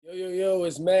Yo,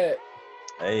 it's Matt.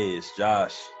 Hey, it's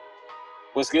Josh.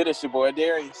 What's good? It's your boy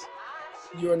Darius.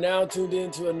 You are now tuned in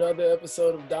to another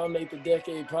episode of Dominate the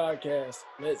Decade podcast.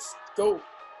 Let's go.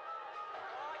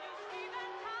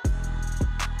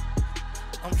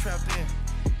 I'm trapped in.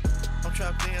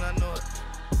 I know it.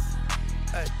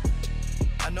 Hey,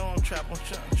 I know I'm trapped.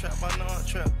 I know I'm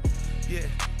trapped. Yeah.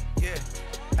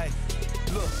 Hey,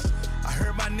 look, I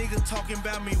heard my nigga talking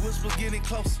about me. Whispers getting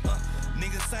close.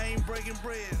 Niggas saying breaking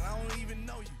bread. I don't even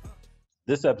know you.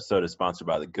 This episode is sponsored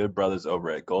by the Good Brothers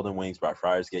over at Golden Wings by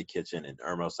Friars Gate Kitchen in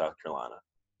Irmo, South Carolina.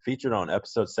 Featured on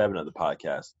episode 7 of the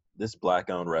podcast, this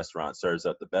Black-owned restaurant serves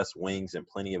up the best wings and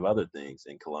plenty of other things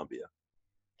in Columbia.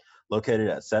 Located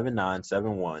at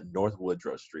 7971 North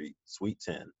Woodrow Street, Suite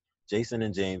 10, Jason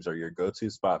and James are your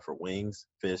go-to spot for wings,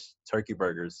 fish, turkey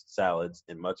burgers, salads,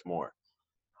 and much more.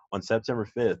 On September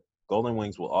 5th, Golden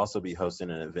Wings will also be hosting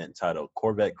an event titled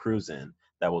Corvette Cruise-In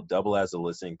that will double as a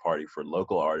listening party for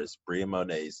local artist Bria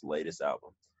Monet's latest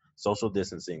album. Social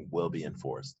distancing will be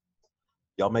enforced.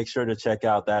 Y'all make sure to check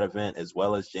out that event as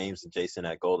well as James and Jason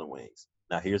at Golden Wings.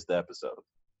 Now here's the episode.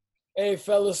 Hey,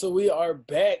 fellas, so we are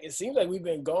back. It seems like we've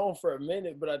been gone for a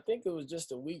minute, but I think it was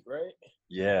just a week, right?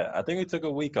 Yeah, I think we took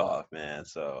a week off, man.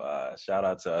 So shout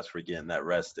out to us for getting that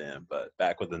rest in, but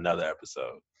back with another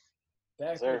episode.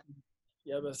 Back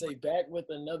with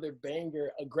another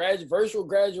banger. A virtual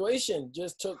graduation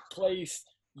just took place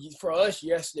for us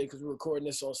yesterday because we're recording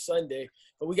this on Sunday.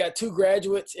 But we got 2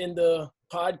 graduates in the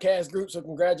podcast group, so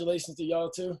congratulations to y'all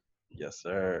too. Yes,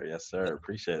 sir.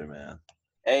 Appreciate it, man.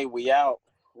 Hey, we out.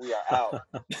 We are out.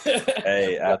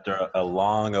 Hey, after a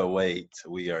long await,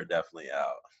 we are definitely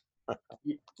out.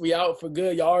 We out for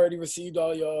good. Y'all already received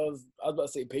all y'all's, I was about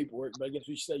to say paperwork, but I guess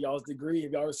we should say y'all's degree.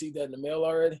 Have y'all received that in the mail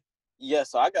already? Yeah,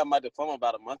 so I got my diploma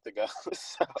about a month ago.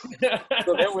 so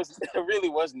there really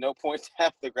was no point to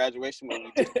have the graduation when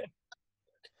we did.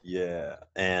 Yeah,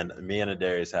 and me and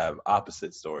Adarius have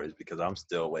opposite stories because I'm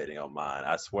still waiting on mine.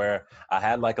 I swear I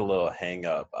had like a little hang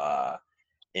up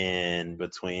in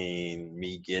between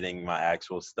me getting my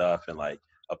actual stuff and like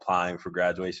applying for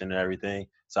graduation and everything.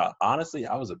 So honestly,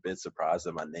 I was a bit surprised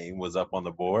that my name was up on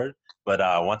the board. But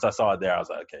once I saw it there, I was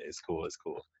like, okay, it's cool.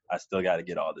 I still got to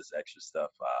get all this extra stuff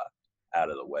out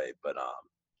of the way. But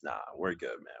nah, we're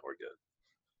good, man. We're good.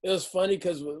 It was funny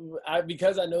because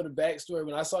I know the backstory.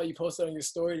 When I saw you posted on your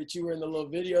story that you were in the little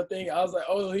video thing, I was like,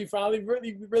 oh, he finally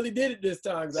really did it this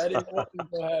time because I didn't want it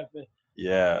to happen.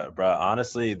 Yeah, bro.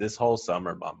 Honestly, this whole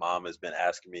summer, my mom has been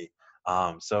asking me,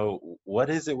 so what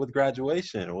is it with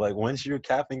graduation? Like, when's your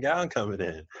cap and gown coming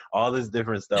in? All this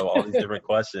different stuff, all these different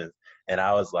questions. And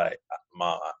I was like,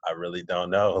 Mom, I really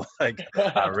don't know. Like,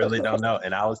 I really don't know.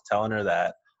 And I was telling her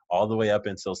that all the way up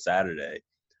until Saturday.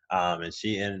 And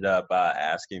she ended up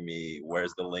asking me,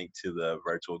 where's the link to the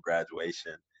virtual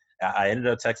graduation? I ended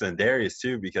up texting Darius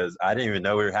too, because I didn't even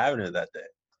know we were having it that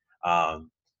day.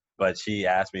 But she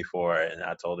asked me for it, and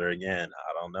I told her again,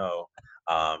 I don't know.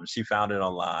 She found it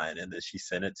online, and then she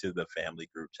sent it to the family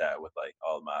group chat with like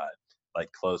all my like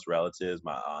close relatives,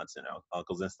 my aunts and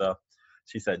uncles and stuff.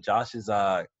 She said, Josh's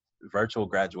virtual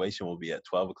graduation will be at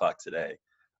 12 o'clock today.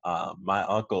 My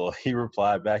uncle, he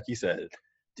replied back, he said,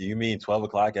 do you mean 12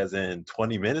 o'clock as in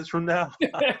 20 minutes from now?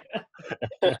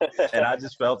 And I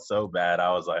just felt so bad.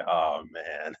 I was like, oh,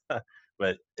 man.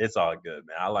 But it's all good,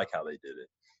 man. I like how they did it.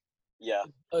 Yeah.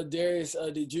 Darius,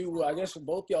 did you, I guess for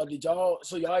both y'all, y'all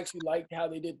actually liked how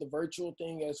they did the virtual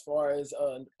thing as far as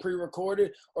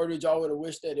pre-recorded, or did y'all would have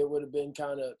wished that it would have been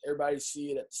kind of everybody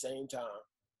see it at the same time?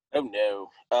 Oh, no.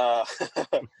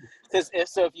 Because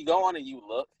if you go on and you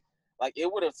look, like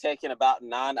it would have taken about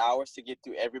 9 hours to get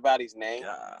through everybody's name.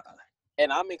 Yeah.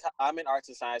 And I'm in arts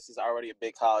and sciences, already a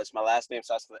big college. My last name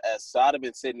starts with an S. So I'd have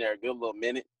been sitting there a good little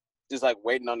minute, just like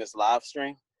waiting on this live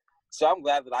stream. So I'm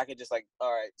glad that I could just like,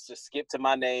 all right, just skip to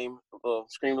my name,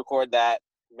 screen record that,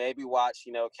 maybe watch,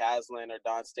 Caslin or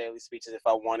Don Staley speeches if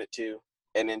I wanted to,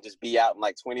 and then just be out in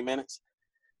like 20 minutes.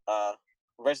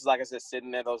 Versus, like I said,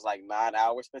 sitting there those like 9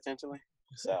 hours potentially.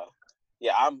 So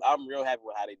yeah, I'm real happy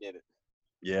with how they did it.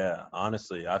 Yeah,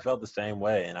 honestly, I felt the same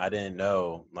way, and I didn't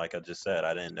know, like I just said,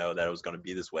 I didn't know that it was going to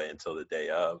be this way until the day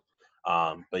of.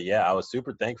 But yeah, I was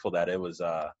super thankful that it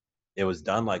was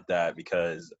done like that,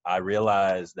 because I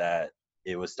realized that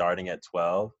it was starting at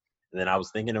 12, and then I was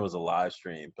thinking it was a live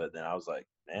stream, but then I was like,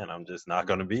 man, I'm just not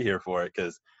going to be here for it,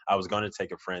 because I was going to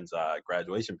take a friend's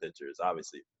graduation pictures.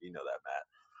 Obviously, you know that,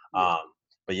 Matt.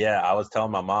 But yeah, I was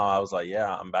telling my mom, I was like,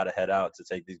 yeah, I'm about to head out to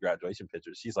take these graduation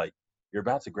pictures. She's like, you're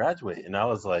about to graduate. And I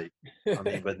was like, I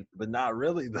mean, but not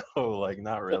really though, like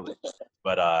not really.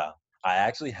 But I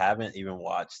actually haven't even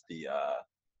watched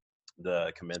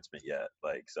the commencement yet.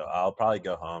 Like, so I'll probably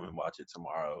go home and watch it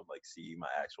tomorrow. Like, see my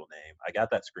actual name. I got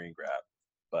that screen grab,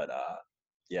 but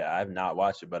yeah, I have not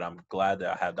watched it. But I'm glad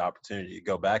that I had the opportunity to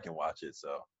go back and watch it.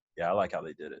 So yeah, I like how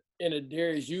they did it. And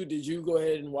Darius, did you go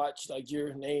ahead and watch like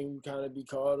your name kind of be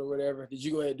called or whatever? Did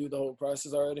you go ahead and do the whole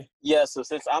process already? Yeah, so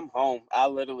since I'm home, I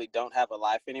literally don't have a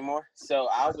life anymore. So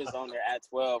I was on there at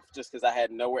 12 just because I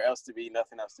had nowhere else to be,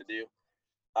 nothing else to do.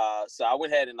 So I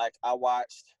went ahead and I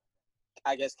watched,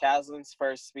 I guess, Kaslin's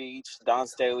first speech, Don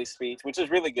Staley's speech, which is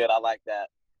really good. I like that.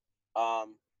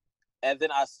 And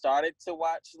then I started to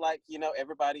watch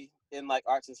everybody in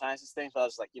arts and sciences things. So I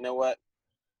was like, you know what?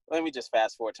 Let me just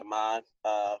fast forward to mine.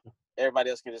 Everybody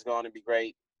else can just go on and be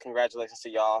great. Congratulations to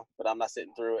y'all, but I'm not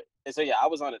sitting through it. And so, yeah, I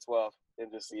was on at 12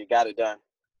 and just, you got it done.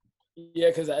 Yeah,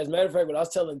 because as a matter of fact, what I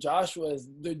was telling Joshua is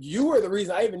you were the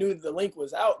reason I even knew that the link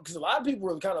was out, because a lot of people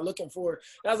were kind of looking for it.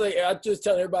 And I was like, I just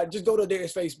telling everybody, just go to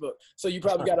Darius' Facebook. So you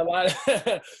probably got a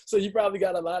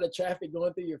lot of traffic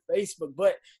going through your Facebook.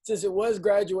 But since it was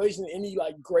graduation, any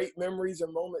great memories or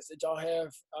moments that y'all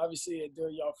have, obviously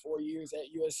during y'all 4 years at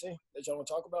USC that y'all want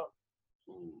to talk about?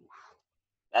 Ooh,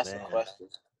 that's a question.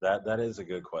 That is a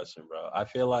good question, bro. I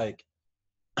feel like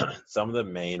some of the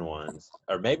main ones,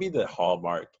 or maybe the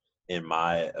hallmark, in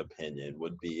my opinion,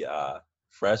 would be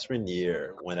freshman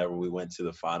year whenever we went to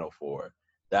the Final Four.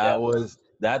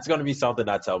 That's going to be something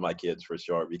I tell my kids for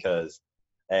sure, because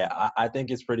hey, I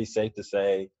think it's pretty safe to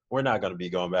say we're not going to be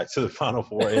going back to the Final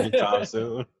Four anytime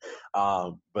soon.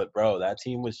 But, bro, that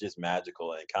team was just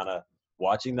magical, and kind of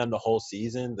watching them the whole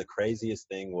season, the craziest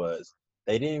thing was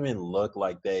they didn't even look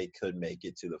like they could make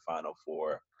it to the Final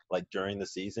Four. Like, during the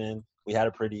season, we had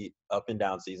a pretty up and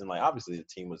down season. Like, obviously the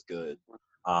team was good.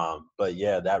 But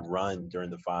yeah, that run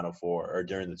during the Final Four or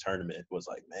during the tournament was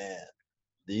like, man,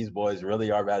 these boys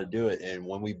really are about to do it. And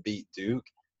when we beat Duke,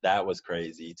 that was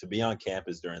crazy. To be on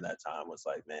campus during that time was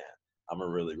like, man, I'm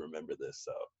gonna really remember this.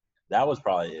 So that was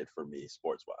probably it for me,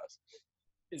 sports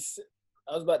wise.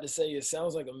 I was about to say, it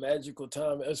sounds like a magical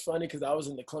time. It was funny because I was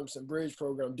in the Clemson Bridge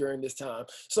program during this time.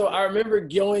 So I remember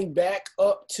going back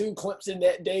up to Clemson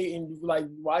that day and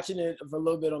watching it for a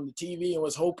little bit on the TV, and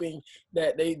was hoping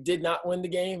that they did not win the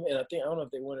game. And I don't know if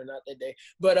they won or not that day.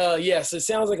 But yeah, so it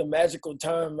sounds like a magical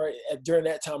time during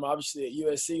that time, obviously at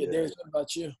USC. Yeah. Darius, what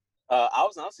about you? I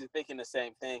was honestly thinking the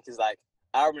same thing, because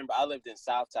I remember I lived in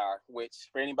South Tower, which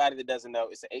for anybody that doesn't know,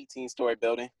 it's an 18-story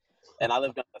building, and I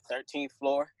lived on the 13th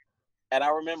floor. And I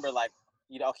remember,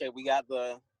 okay, we got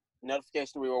the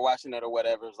notification we were watching it or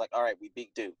whatever. It was like, all right, we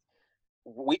beat Duke.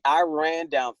 I ran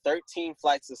down 13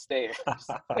 flights of stairs.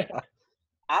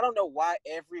 I don't know why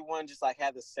everyone just,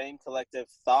 had the same collective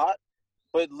thought.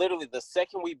 But literally, the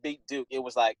second we beat Duke, it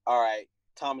was like, all right,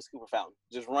 Thomas Cooper Fountain.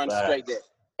 Just run straight there.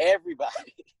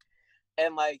 Everybody.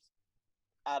 And,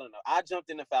 I don't know. I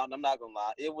jumped in the fountain. I'm not going to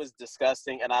lie. It was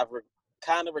disgusting, and I've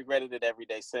kind of regretted it every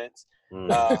day since.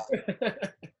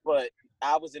 But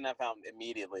I was in that fountain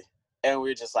immediately, and we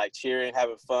were just cheering,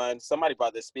 having fun. Somebody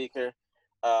brought the speaker.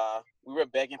 We were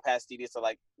begging Pastides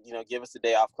to give us a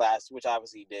day off class, which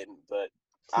obviously he didn't, but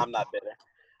I'm not bitter.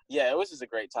 Yeah, it was just a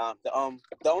great time. The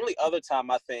only other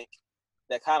time I think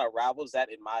that kind of rivals that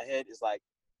in my head is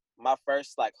my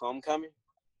first homecoming.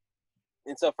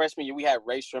 And so freshman year we had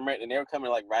Ray Shrimmer, and they were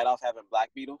coming right off having Black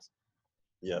Beatles.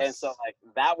 Yes. And so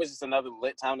that was just another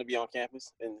lit time to be on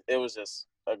campus, and it was just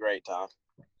a great time.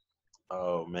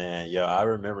 Oh man, yo, I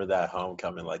remember that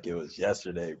homecoming like it was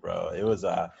yesterday, bro. It was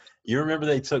you remember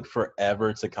they took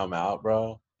forever to come out,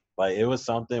 bro? It was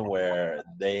something where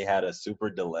they had a super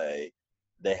delay.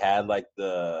 They had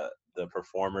the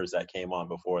performers that came on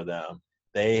before them.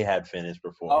 They had finished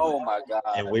performing. Oh my God.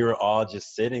 And we were all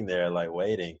just sitting there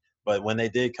waiting. But when they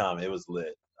did come, it was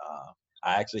lit.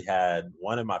 I actually had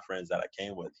one of my friends that I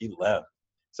came with, he left.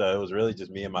 So it was really just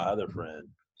me and my other friend.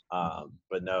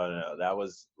 But no, that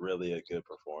was really a good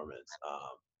performance.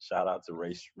 Shout out to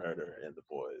Ray Schmurder and the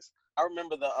boys. I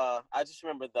remember I just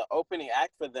remember the opening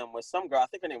act for them was some girl. I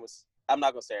think her name was, I'm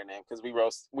not gonna say her name because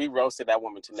we roasted that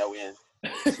woman to no end.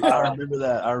 I remember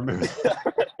that.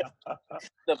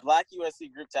 The Black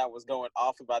USC group chat was going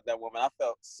off about that woman. I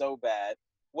felt so bad.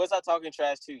 Was I talking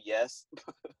trash too? Yes.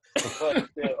 But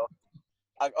still,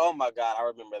 oh my God, I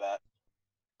remember that.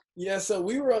 Yeah, so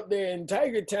we were up there in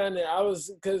Tiger Town, and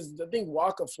because I think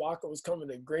Waka Flocka was coming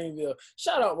to Greenville.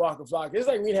 Shout out Waka Flocka. It's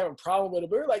we didn't have a problem with it,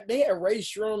 but we were they had Ray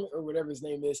Shrum, or whatever his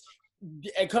name is,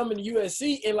 and coming to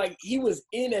USC, and he was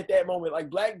in at that moment.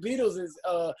 Black Beatles is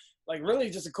really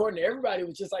just according to everybody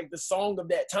was just the song of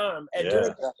that time at during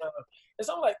that time. And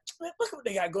so I'm man, look what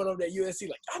they got going on at USC.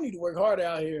 I need to work harder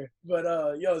out here. But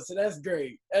so that's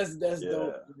great. That's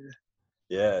dope.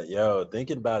 Yeah, yo,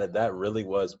 thinking about it, that really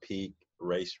was peak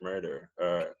Ray Schmurder.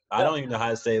 Or I don't even know how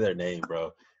to say their name,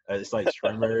 bro. It's like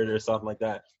Schmurder or something like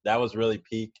that. That was really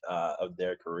peak of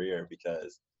their career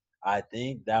because I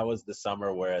think that was the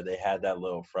summer where they had that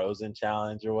little Frozen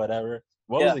challenge or whatever.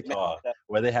 What was Yeah, it called?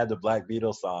 Where they had the Black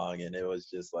Beatles song and it was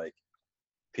just like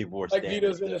people were Like standing Beatles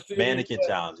in still. the city. Mannequin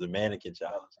challenge, the mannequin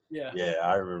challenge. Yeah. Yeah,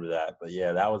 I remember that. But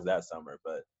yeah, that was that summer.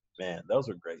 But man, those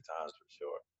were great times for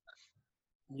sure.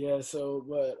 Yeah, so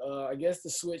but I guess to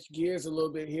switch gears a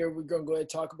little bit here, we're gonna go ahead and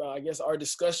talk about I guess our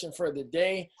discussion for the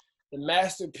day, the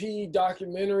Master P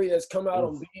documentary that's come out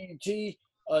Oof. on BET,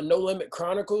 No Limit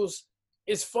Chronicles.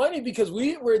 It's funny because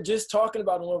we were just talking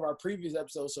about in one of our previous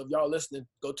episodes. So if y'all listening,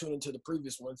 go tune into the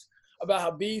previous ones about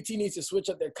how BET needs to switch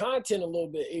up their content a little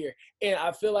bit here. And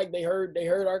I feel like they heard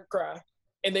our cry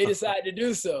and they decided to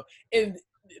do so. And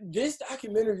this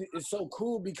documentary is so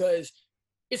cool because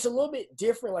it's a little bit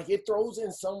different. Like it throws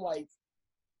in some like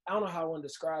I don't know how I want to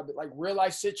describe it, like real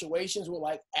life situations with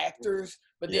like actors,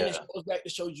 but then it goes back to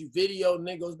show you video, and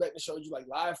then it goes back to show you like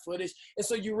live footage. And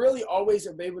so you really always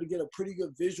are able to get a pretty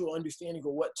good visual understanding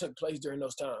of what took place during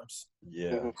those times.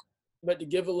 Yeah. But to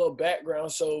give a little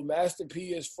background, so Master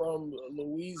P is from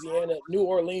Louisiana, New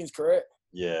Orleans, correct?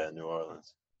 Yeah, New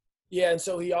Orleans. Yeah, and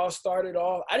so he all started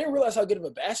off. I didn't realize how good of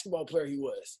a basketball player he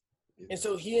was. And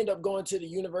so he ended up going to the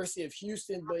University of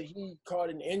Houston, but he caught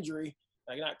an injury.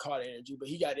 Like not caught an injury, but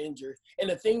he got injured. And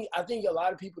the thing, I think a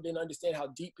lot of people didn't understand how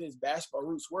deep his basketball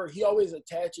roots were. He always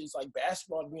attaches like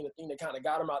basketball to being the thing that kind of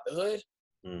got him out the hood.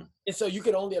 And so you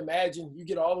could only imagine you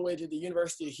get all the way to the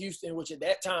University of Houston, which at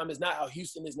that time is not how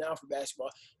Houston is now for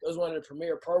basketball. It was one of the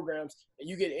premier programs, and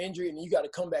you get injured and you got to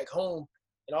come back home,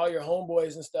 and all your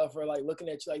homeboys and stuff are like looking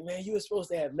at you like, man, you were supposed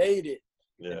to have made it.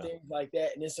 And things like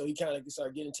that. And then so he kind of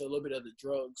started getting into a little bit of the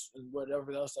drugs and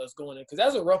whatever else that was going in. Because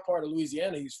that's a rough part of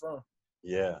Louisiana he's from.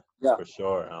 Yeah, for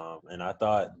sure. And I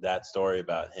thought that story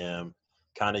about him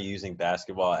kind of using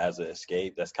basketball as an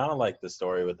escape, that's kind of like the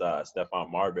story with Stephon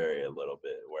Marbury a little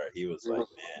bit, where he was like,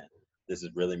 man, this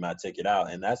is really my ticket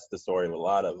out. And that's the story of a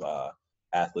lot of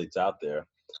athletes out there.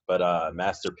 But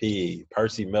Master P,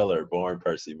 Percy Miller, born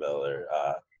Percy Miller,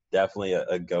 definitely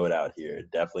a GOAT out here,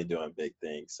 definitely doing big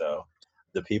things. So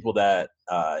the people that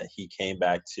he came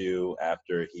back to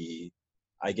after he,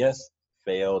 I guess,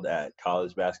 failed at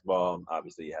college basketball,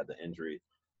 obviously he had the injury,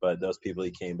 but those people he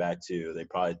came back to, they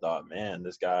probably thought, man,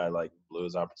 this guy like blew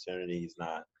his opportunity. He's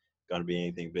not going to be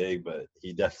anything big, but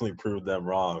he definitely proved them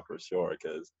wrong for sure,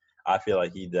 because I feel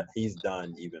like he's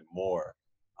done even more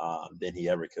than he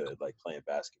ever could, like playing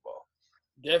basketball.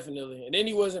 Definitely. And then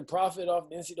he wasn't profit off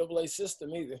the NCAA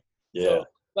system either. Yeah. So,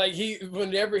 like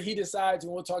whenever he decides,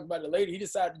 and we'll talk about it later, he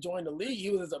decided to join the league. He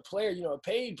was as a player, a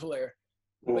paid player.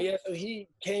 But yeah, so he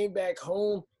came back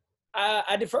home.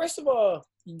 I did. First of all,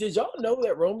 did y'all know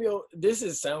that Romeo?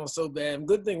 Sounds so bad.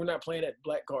 Good thing we're not playing at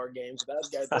black card games.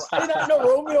 I did not know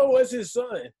Romeo was his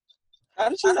son. How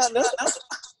did you not know?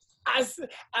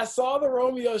 I saw the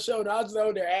Romeo show and I just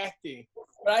know they're acting,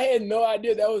 but I had no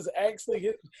idea that was actually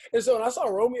his. And so when I saw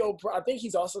Romeo, I think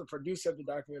he's also the producer of the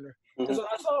documentary. And so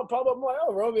I saw him pop up. I'm like,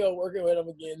 oh, Romeo working with him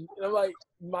again. And I'm like,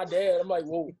 my dad. I'm like,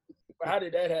 whoa, how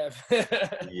did that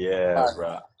happen? Yeah,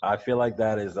 bro. I feel like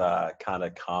that is kind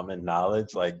of common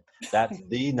knowledge. Like that's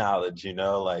the knowledge,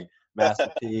 like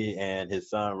Master P and his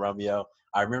son Romeo.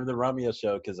 I remember the Romeo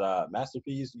show because Master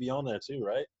P used to be on there too,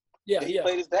 right? Yeah, he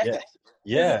played his dad.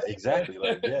 Yeah, exactly.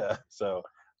 Like, yeah. So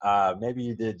maybe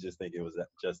you did just think it was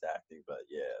just acting, but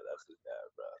yeah, that's his dad,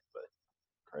 bro. But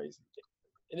crazy.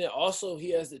 And then also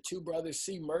he has the two brothers,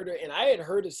 C Murder. And I had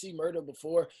heard of C Murder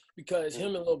before because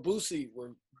him and Lil Boosie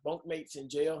were bunkmates in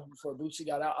jail before Boosie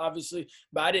got out, obviously.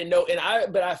 But I didn't know.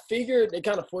 But I figured they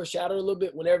kind of foreshadowed a little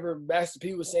bit whenever Master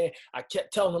P was saying, I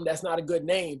kept telling him that's not a good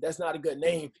name. That's not a good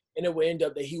name. And it would end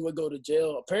up that he would go to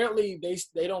jail. Apparently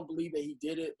they don't believe that he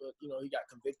did it, but he got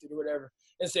convicted or whatever.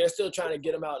 And so they're still trying to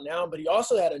get him out now. But he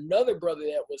also had another brother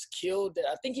that was killed that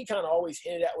I think he kind of always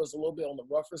hinted at was a little bit on the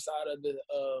rougher side of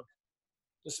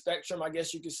the spectrum, I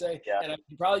guess you could say. Yeah. And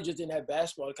he probably just didn't have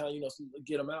basketball to kind of,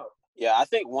 get him out. Yeah, I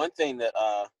think one thing that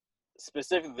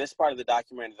specifically this part of the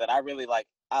documentary that I really like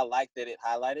that it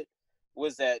highlighted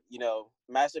was that,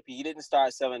 Master P, he didn't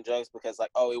start selling drugs because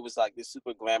it was like this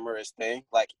super glamorous thing.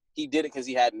 Like he did it because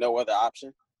he had no other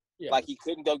option. Yeah. Like he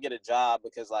couldn't go get a job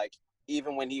because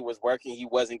even when he was working, he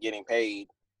wasn't getting paid.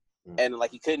 And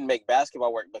he couldn't make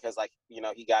basketball work because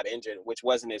he got injured, which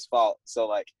wasn't his fault.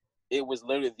 So it was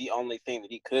literally the only thing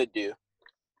that he could do.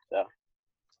 So.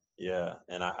 Yeah,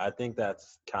 and I think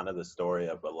that's kind of the story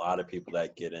of a lot of people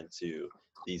that get into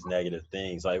these negative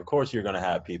things. Like, of course, you're going to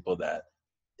have people that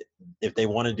if they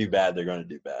want to do bad, they're going to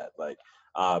do bad. Like,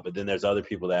 But then there's other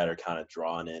people that are kind of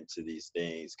drawn into these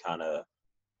things kind of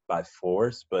by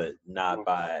force, but not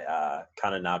by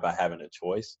not by having a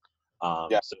choice.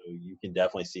 So you can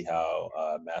definitely see how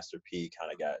Master P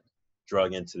kind of got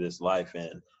drug into this life.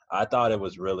 And I thought it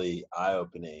was really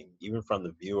eye-opening, even from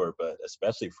the viewer, but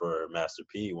especially for Master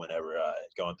P whenever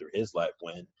going through his life,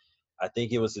 when I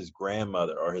think it was his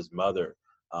grandmother or his mother,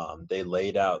 they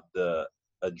laid out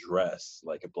a dress,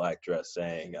 like a black dress,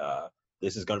 saying,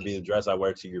 this is going to be the dress I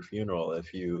wear to your funeral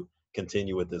if you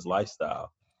continue with this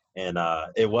lifestyle. And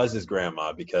it was his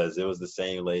grandma, because it was the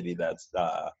same lady that's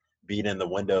beating the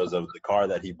windows of the car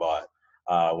that he bought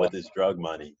with his drug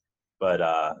money. But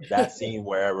that scene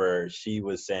wherever she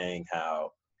was saying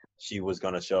how she was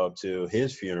going to show up to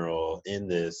his funeral in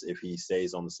this if he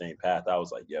stays on the same path, I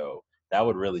was like, yo, that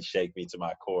would really shake me to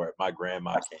my core. If my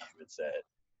grandma came and said,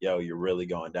 yo, you're really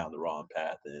going down the wrong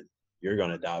path and you're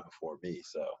going to die before me.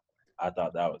 So I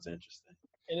thought that was interesting.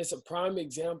 And it's a prime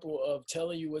example of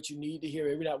telling you what you need to hear,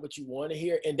 maybe not what you want to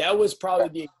hear. And that was probably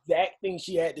the exact thing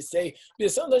she had to say.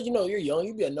 Because sometimes, you know, you're young,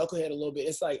 you be a knucklehead a little bit.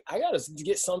 It's like, I got to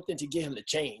get something to get him to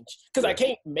change. Because I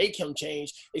can't make him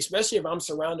change, especially if I'm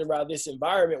surrounded by this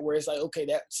environment where it's like, okay,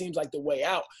 that seems like the way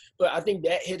out. But I think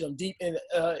that hit him deep. And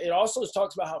it also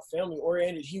talks about how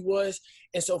family-oriented he was.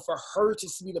 And so for her to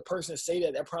be the person to say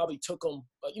that, that probably took him,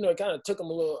 you know, it kind of took him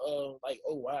a little like,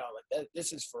 oh, wow, like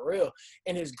this is for real.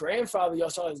 And his grandfather, y'all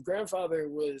saw his grandfather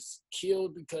was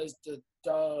killed because the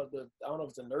I don't know if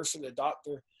it's the nurse or the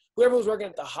doctor, whoever was working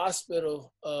at the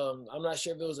hospital, I'm not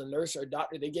sure if it was a nurse or a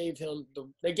doctor, they gave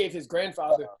his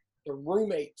grandfather the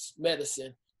roommate's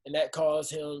medicine, and that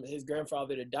caused his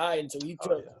grandfather to die. And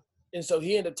so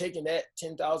he ended up taking that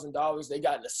 $10,000 they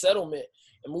got in a settlement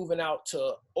and moving out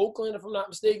to Oakland, if I'm not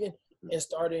mistaken, and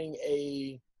starting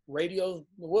a radio.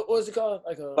 What was it called?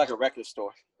 Like a record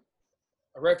store.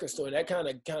 A record store. That kind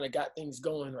of got things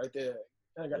going right there.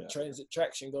 Kind of got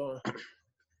traction going.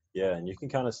 Yeah, and you can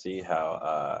kind of see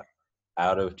how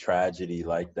out of tragedy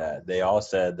like that, they all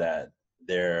said that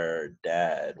their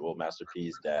dad, well, Master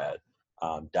P's dad,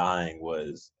 dying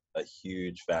was a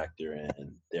huge factor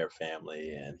in their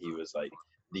family, and he was like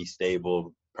the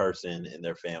stable person in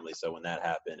their family. So when that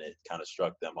happened, it kind of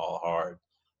struck them all hard.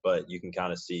 But you can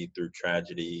kind of see through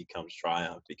tragedy comes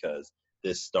triumph, because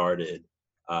this started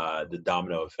the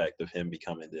domino effect of him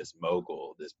becoming this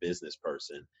mogul, this business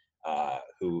person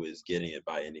who is getting it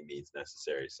by any means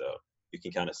necessary. So you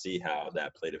can kind of see how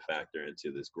that played a factor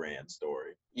into this grand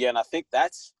story. Yeah, and I think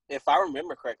that's, if I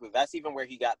remember correctly, that's even where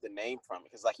he got the name from.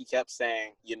 Because like he kept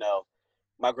saying, you know,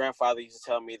 my grandfather used to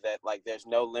tell me that like there's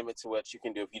no limit to what you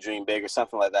can do if you dream big or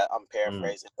something like that. I'm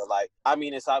paraphrasing, but like, I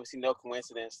mean, it's obviously no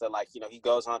coincidence that like, you know, he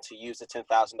goes on to use the $10,000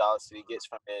 that he gets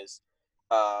from his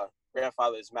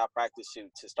grandfather's malpractice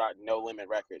suit to start No Limit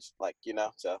Records, like, you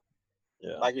know, so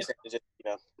like you said, it just, you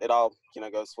know, it all, you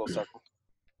know, goes full circle.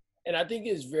 And I think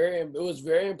it was very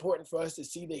important for us to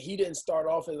see that he didn't start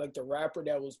off as like the rapper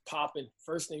that was popping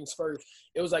first things first.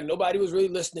 It was like nobody was really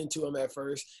listening to him at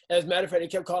first. As a matter of fact, they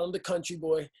kept calling him the country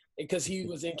boy because he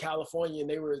was in California and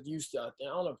they were used to, I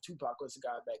don't know if Tupac was the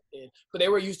guy back then, but they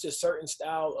were used to a certain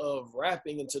style of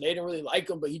rapping. And so they didn't really like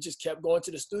him, but he just kept going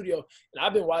to the studio. And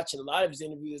I've been watching a lot of his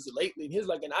interviews lately. And he was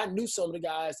like, and I knew some of the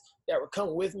guys that were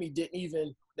coming with me didn't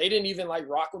even like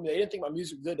rock with me. They didn't think my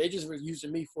music was good. They just were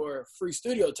using me for free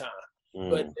studio time.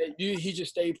 But he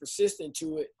just stayed persistent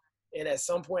to it. And at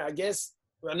some point, I guess,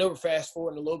 I know we're fast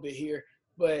forwarding a little bit here,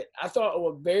 but I thought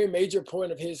a very major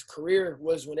point of his career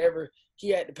was whenever he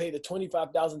had to pay the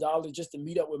 $25,000 just to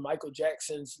meet up with Michael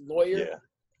Jackson's lawyer. Yeah.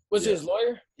 Was it his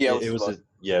lawyer? Yeah, it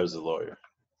was a lawyer.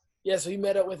 Yeah, so he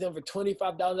met up with him for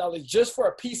 $25,000 just for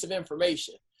a piece of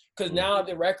information. Because now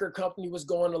the record company was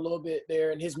going a little bit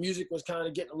there and his music was kind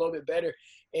of getting a little bit better.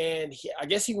 And I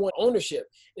guess he won ownership.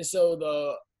 And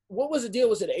so what was the deal?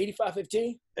 Was it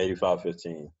 85-15?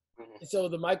 85-15. And so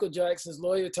the Michael Jackson's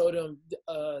lawyer told him,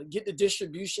 get the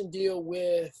distribution deal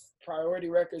with Priority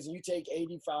Records and you take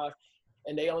 85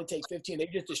 and they only take 15. They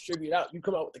just distribute out. You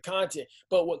come out with the content.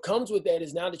 But what comes with that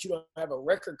is now that you don't have a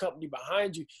record company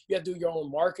behind you, you have to do your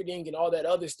own marketing and all that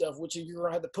other stuff, which you're going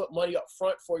to have to put money up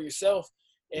front for yourself.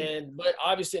 But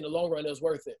obviously in the long run, it was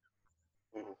worth it.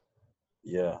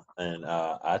 Yeah, and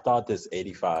I thought this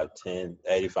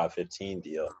 85-15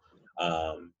 deal,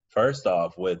 first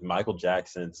off, with Michael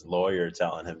Jackson's lawyer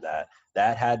telling him that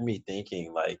had me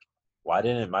thinking, like, why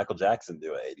didn't Michael Jackson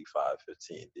do an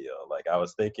 85-15 deal? Like, I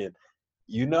was thinking,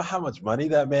 you know how much money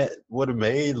that man would have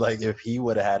made, like, if he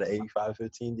would have had an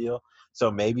 85-15 deal? So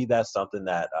maybe that's something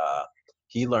that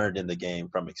he learned in the game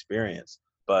from experience.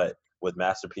 But with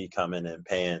Master P coming and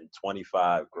paying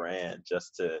 $25,000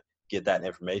 just to get that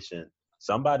information,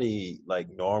 somebody like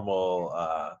normal,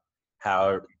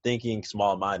 how thinking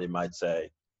small-minded might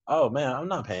say, "Oh man, I'm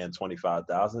not paying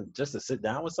 25,000 just to sit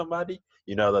down with somebody."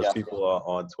 You know, those Yeah. people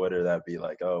on Twitter that be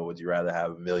like, "Oh, would you rather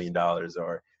have $1 million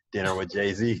or dinner with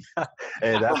Jay-Z?"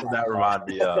 And that's what that reminded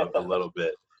me of a little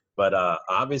bit. But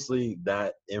obviously,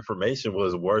 that information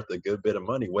was worth a good bit of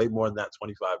money, way more than that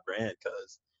 25 grand,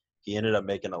 because he ended up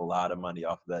making a lot of money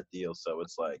off of that deal. So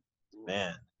it's like,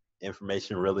 man,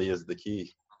 information really is the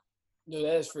key. No,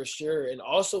 that is for sure. And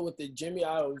also with the Jimmy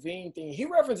Iovine thing, he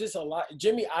referenced this a lot.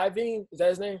 Jimmy Iovine, is that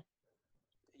his name?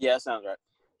 Yeah, that sounds right.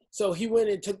 So he went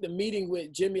and took the meeting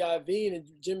with Jimmy Iovine, and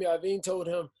Jimmy Iovine told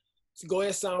him to go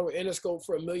ahead and sign with Interscope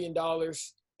for $1 million.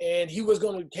 And he was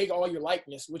going to take all your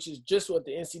likeness, which is just what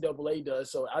the NCAA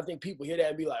does. So I think people hear that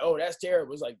and be like, oh, that's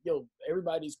terrible. It's like, yo,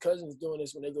 everybody's cousins doing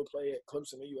this when they go play at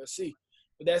Clemson or USC.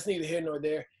 But that's neither here nor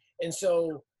there. And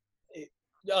so,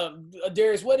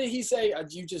 Darius, what did he say?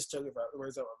 You just took it from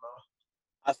words out of my mouth.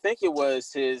 I think it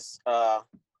was his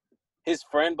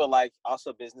friend, but like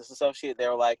also business associate. They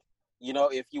were like, you know,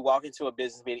 if you walk into a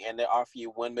business meeting and they offer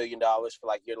you $1 million for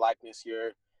like your likeness,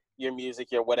 your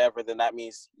music, your whatever, then that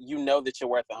means you know that you're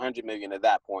worth $100 million at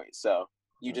that point. So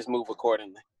you just move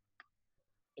accordingly.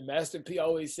 And Master P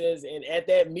always says, and at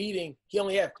that meeting, he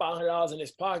only had $500 in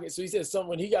his pocket. So he said something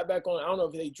when he got back on, I don't know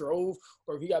if they drove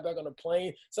or if he got back on the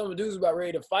plane, some of the dudes was about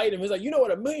ready to fight him. He's like, you know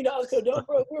what, $1 million could have done,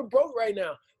 bro? We're broke right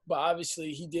now. But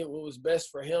obviously he did what was best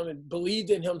for him and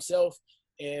believed in himself.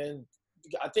 And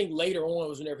I think later on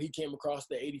was whenever he came across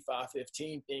the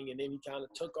 85-15 thing, and then he kind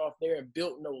of took off there and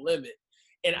built No Limit.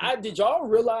 And did y'all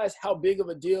realize how big of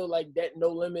a deal like that No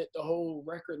Limit, the whole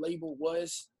record label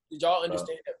was? Did y'all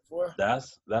understand that before?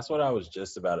 That's what I was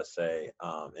just about to say.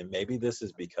 And maybe this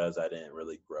is because I didn't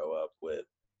really grow up with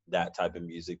that type of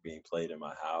music being played in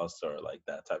my house or like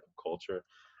that type of culture.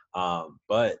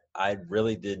 But I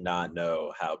really did not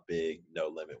know how big No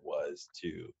Limit was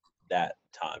to that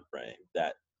time frame,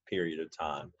 that period of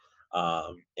time.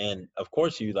 And of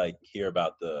course you like hear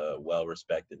about the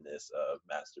well-respectedness of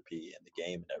Master P and the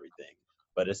game and everything.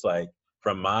 But it's like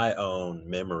from my own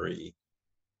memory,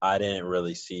 I didn't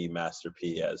really see Master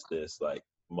P as this like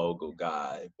mogul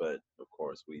guy, but of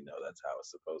course we know that's how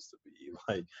it's supposed to be.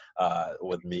 Like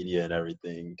with media and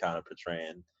everything kind of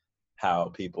portraying how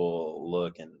people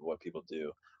look and what people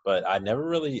do. But I never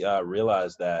really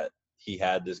realized that he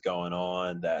had this going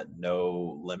on, that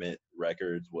No Limit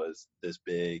Records was this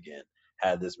big and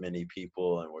had this many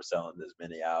people and were selling this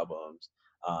many albums.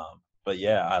 But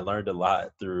yeah, I learned a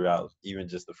lot throughout even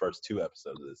just the first 2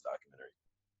 episodes of this documentary.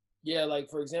 Yeah, like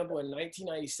for example, in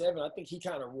 1997, I think he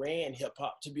kind of ran hip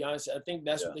hop. To be honest, I think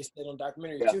that's what they said on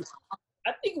documentary too.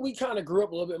 I think we kind of grew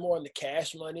up a little bit more on the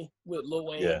Cash Money with Lil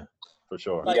Wayne. Yeah, for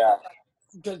sure. Like,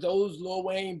 because those Lil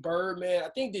Wayne, Birdman, I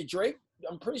think the Drake.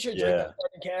 I'm pretty sure Drake got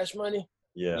Cash Money.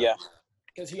 Yeah.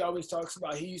 Because he always talks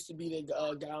about he used to be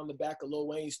the guy on the back of Lil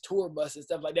Wayne's tour bus and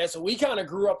stuff like that. So we kind of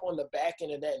grew up on the back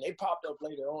end of that, and they popped up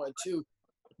later on too.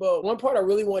 But one part I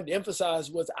really wanted to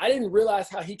emphasize was I didn't realize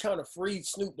how he kind of freed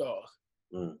Snoop Dogg.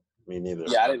 Me neither.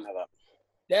 Yeah, I didn't know that.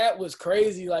 That was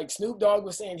crazy. Like Snoop Dogg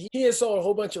was saying he had sold a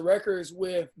whole bunch of records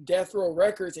with Death Row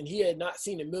Records, and he had not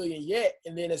seen $1 million yet.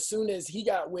 And then as soon as he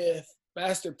got with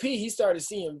Master P, he started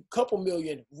seeing a couple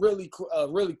million really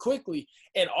quickly.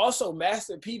 And also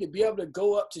Master P to be able to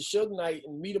go up to Suge Knight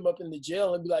and meet him up in the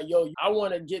jail and be like, yo, I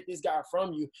want to get this guy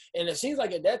from you. And it seems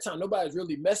like at that time, nobody's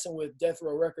really messing with Death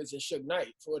Row Records and Suge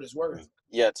Knight for what it's worth.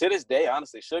 Yeah, to this day,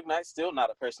 honestly, Suge Knight's still not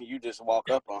a person you just walk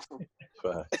up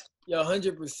on. Yeah,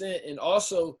 100%. And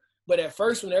also, but at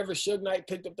first, whenever Suge Knight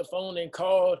picked up the phone and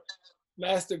called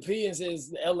Master P and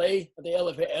says LA, I think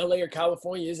LA or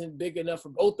California isn't big enough for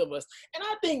both of us. And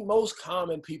I think most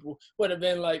common people would have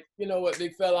been like, you know what,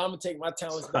 big fella, I'm going to take my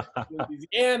talents back to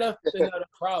Louisiana. There's no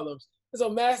problems. And so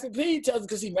Master P tells,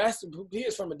 because Master P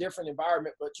is from a different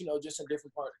environment, but, you know, just a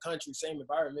different part of the country, same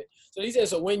environment. So he said,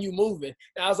 so when you moving?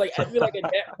 And I was like, I feel like at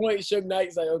that point, Suge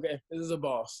Knight's like, okay, this is a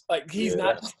boss. Like, he's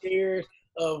not scared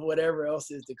of whatever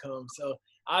else is to come. So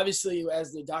obviously,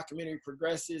 as the documentary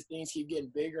progresses, things keep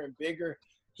getting bigger and bigger.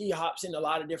 He hops in a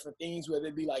lot of different things, whether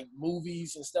it be like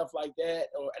movies and stuff like that.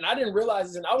 And I didn't realize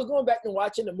this, and I was going back and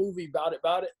watching the movie About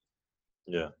It.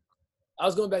 Yeah. I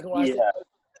was going back and watching it.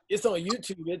 It's on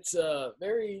YouTube. It's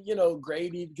very, you know,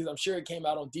 grady because I'm sure it came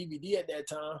out on DVD at that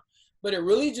time. But it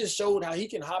really just showed how he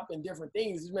can hop in different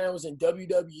things. This man was in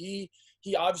WWE.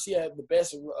 He obviously had the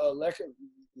best record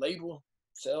label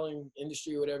selling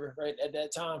industry or whatever, right, at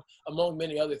that time, among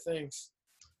many other things.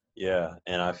 Yeah,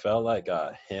 and I felt like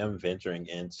him venturing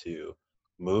into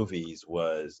movies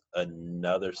was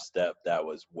another step that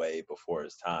was way before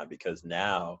his time, because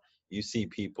now, you see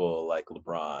people like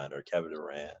LeBron or Kevin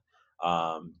Durant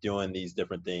doing these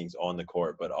different things on the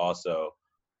court, but also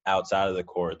outside of the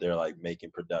court, they're like making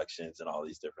productions and all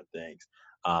these different things.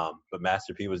 But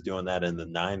Master P was doing that in the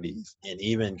 90s, and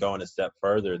even going a step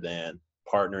further than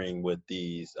partnering with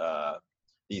these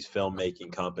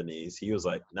filmmaking companies. He was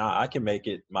like, nah, I can make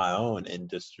it my own and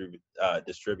distribute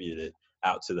it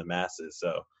out to the masses.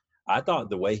 So I thought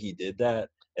the way he did that,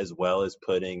 as well as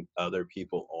putting other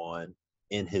people on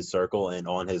in his circle and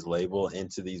on his label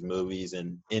into these movies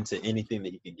and into anything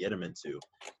that he could get them into,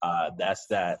 that's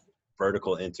that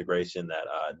vertical integration that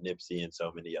Nipsey and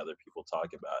so many other people talk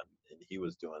about, and he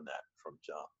was doing that from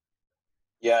jump.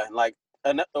 Yeah, like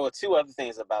two other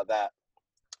things about that.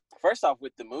 First off,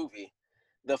 with the movie,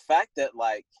 the fact that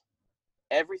like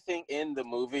everything in the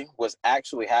movie was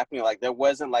actually happening, like there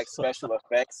wasn't like special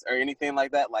effects or anything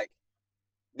like that. Like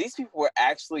these people were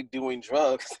actually doing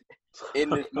drugs in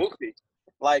this movie.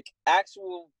 Like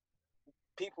actual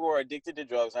people who are addicted to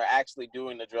drugs are actually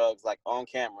doing the drugs like on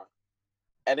camera.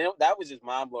 And that was just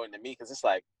mind-blowing to me, because it's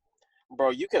like, bro,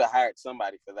 you could have hired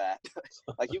somebody for that.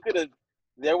 Like, you could have,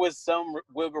 there was some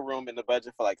wiggle room in the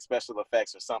budget for, like, special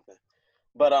effects or something.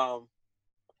 But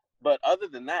other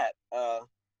than that,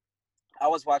 I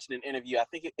was watching an interview. I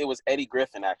think it was Eddie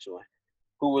Griffin, actually,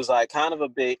 who was, like,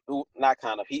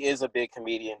 he is a big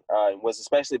comedian, and was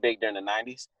especially big during the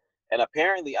 90s. And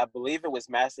apparently, I believe it was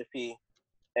Master P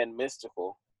and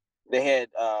Mystical. They had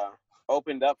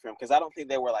opened up for him, because I don't think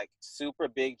they were like super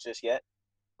big just yet.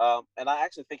 And I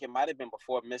actually think it might have been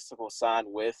before Mystical signed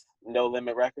with No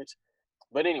Limit Records.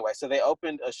 But anyway, so they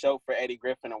opened a show for Eddie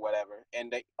Griffin or whatever,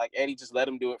 and they like Eddie just let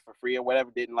him do it for free or whatever,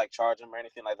 didn't like charge him or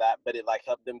anything like that, but it like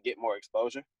helped them get more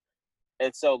exposure.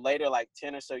 And so later, like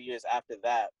 10 or so years after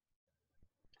that,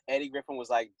 Eddie Griffin was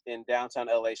like in downtown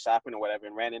LA shopping or whatever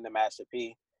and ran into Master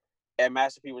P. And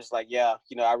Master P was like, yeah,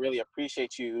 you know, I really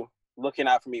appreciate you looking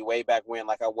out for me way back when,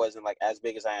 like I wasn't like as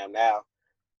big as I am now.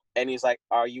 And he's like,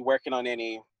 are you working on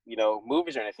any, you know,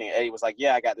 movies or anything? Eddie was like,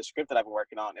 yeah, I got the script that I've been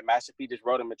working on. And Master P just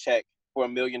wrote him a check for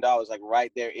 $1 million, like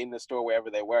right there in the store, wherever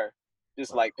they were,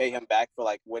 just like pay him back for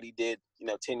like what he did, you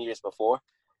know, 10 years before.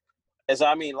 And so,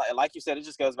 I mean, like you said, it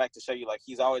just goes back to show you, like,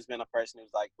 he's always been a person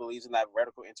who's like believes in that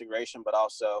vertical integration, but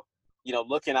also, you know,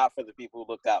 looking out for the people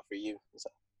who looked out for you. So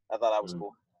I thought that was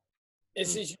cool. And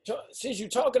since you're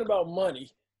talking about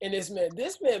money, and this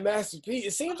man, Master P,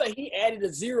 it seems like he added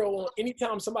a zero on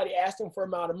anytime somebody asked him for an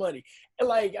amount of money. And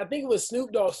like, I think it was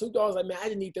Snoop Dogg. Snoop Dogg was like, man, I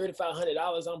just need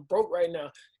 $3,500. I'm broke right now.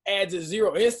 Adds a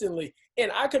zero instantly.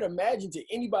 And I could imagine to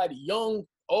anybody, young,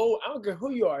 old, I don't care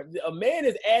who you are, a man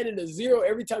is adding a zero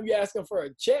every time you ask him for a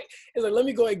check. It's like, let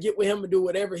me go ahead and get with him and do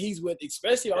whatever he's with,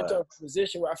 especially I'm talking about a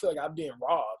position where I feel like I'm being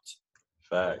robbed.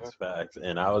 Facts.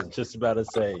 And I was just about to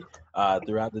say,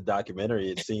 throughout the documentary,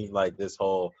 it seemed like this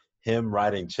whole him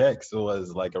writing checks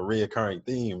was like a reoccurring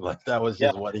theme. Like that was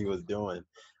just what he was doing.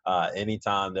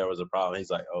 Anytime there was a problem, he's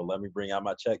like, oh, let me bring out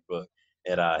my checkbook.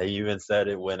 And he even said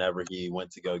it whenever he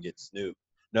went to go get Snoop.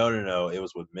 No, it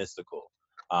was with Mystical.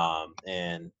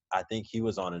 And I think he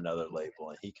was on another label,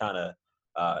 and he kind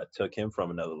of took him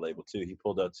from another label too. He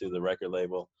pulled up to the record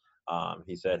label.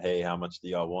 He said, hey, how much do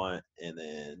y'all want? And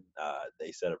then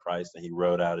they set a price, and he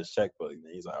wrote out his checkbook. And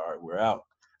he's like, all right, we're out.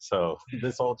 So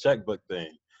this whole checkbook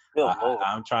thing,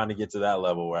 I'm trying to get to that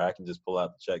level where I can just pull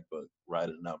out the checkbook, write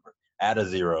a number, add a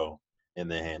zero,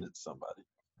 and then hand it to somebody.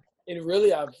 And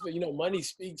really, money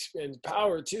speaks and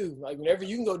power too. Like whenever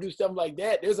you can go do stuff like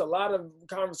that, there's a lot of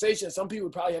conversations some people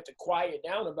probably have to quiet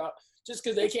down about just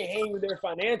because they can't hang with there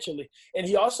financially. And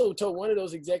he also told one of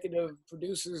those executive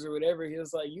producers or whatever, he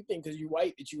was like, you think because you're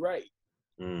white that you're right.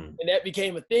 And that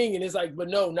became a thing. And it's like, but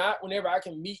no, not whenever I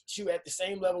can meet you at the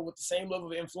same level with the same level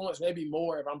of influence, maybe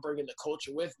more if I'm bringing the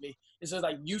culture with me. It's just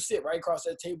like you sit right across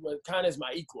that table, it kind of is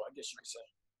my equal, I guess you could say.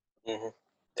 Mm-hmm.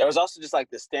 There was also just like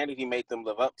the standard he made them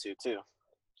live up to too.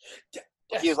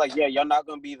 He was like, yeah, y'all not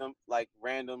going to be them like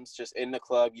randoms just in the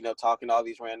club, you know, talking to all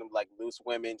these random like loose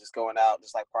women, just going out,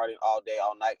 just like partying all day,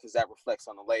 all night, because that reflects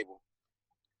on the label.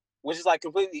 Which is like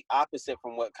completely opposite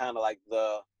from what kind of like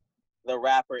the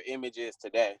rapper image is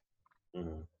today.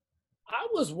 Mm-hmm. I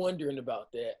was wondering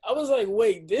about that. I was like,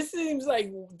 wait, this seems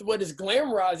like what is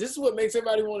glamorized. This is what makes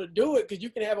everybody want to do it, because you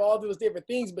can have all those different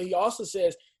things. But he also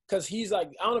says, because he's like,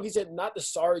 I don't know if he said not the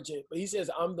sergeant, but he says,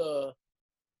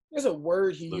 there's a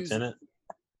word he Lieutenant? uses.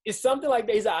 It's something like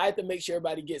that. He's like, I have to make sure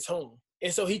everybody gets home.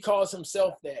 And so he calls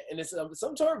himself that. And it's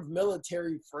some sort of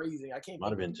military phrasing. I can't. Might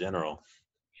have been general.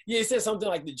 Yeah, he said something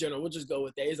like the general. We'll just go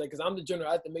with that. He's like, because I'm the general,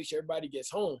 I have to make sure everybody gets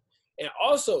home. And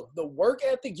also the work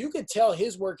ethic, you could tell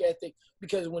his work ethic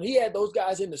because when he had those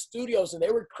guys in the studios and they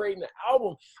were creating an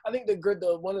album, I think the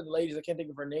one of the ladies, I can't think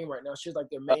of her name right now, she's like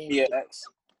their main.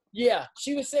 Yeah,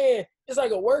 she was saying it's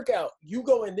like a workout. You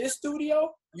go in this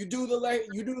studio, you do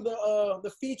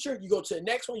the feature, you go to the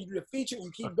next one, you do the feature,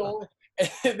 you keep going.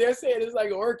 And they're saying it's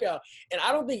like a workout. And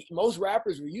I don't think most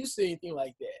rappers were used to anything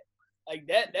like that. Like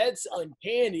that's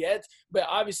uncanny. But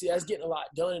obviously that's getting a lot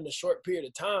done in a short period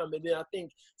of time. And then I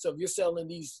think so if you're selling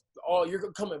you're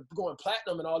going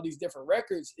platinum and all these different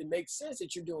records, it makes sense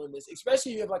that you're doing this,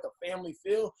 especially if you have like a family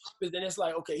feel. But then it's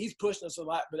like, okay, he's pushing us a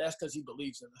lot, but that's because he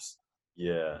believes in us.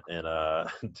 Yeah, and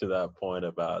to that point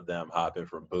about them hopping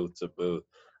from booth to booth,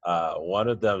 one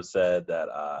of them said that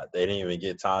they didn't even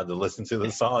get time to listen to the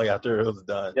song after it was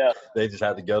done. Yeah. They just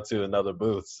had to go to another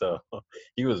booth. So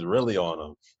he was really on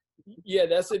them. Yeah,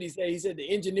 that's what he said. He said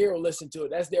the engineer will listen to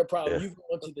it. That's their problem. Yeah. You go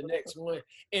on to the next one.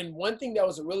 And one thing that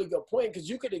was a really good point, because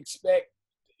you could expect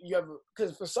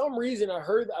because for some reason I've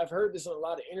heard this in a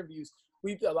lot of interviews.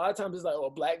 A lot of times it's like,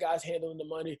 oh, black guys handling the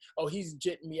money. Oh, he's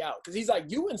jitting me out. Because he's like,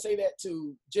 you wouldn't say that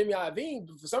to Jimmy Iovine,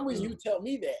 but for some reason you tell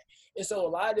me that. And so a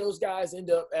lot of those guys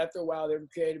end up, after a while, there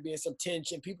created being some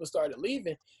tension. People started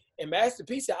leaving. And Master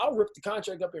P said, I'll rip the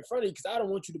contract up in front of you because I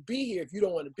don't want you to be here if you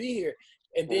don't want to be here.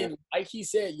 And then, like he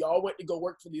said, y'all went to go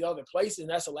work for the other places, and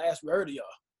that's the last we heard of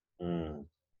y'all.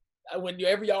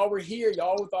 Whenever y'all were here,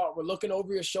 y'all thought we're looking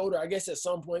over your shoulder, I guess at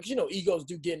some point, because, egos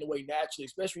do get in the way naturally,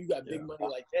 especially when you got big money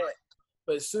like that.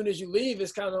 But as soon as you leave,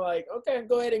 it's kind of like, okay,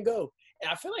 go ahead and go.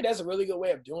 And I feel like that's a really good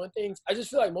way of doing things. I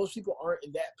just feel like most people aren't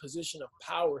in that position of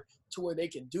power to where they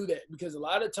can do that, because a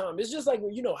lot of time, it's just like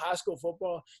when, high school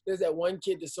football, there's that one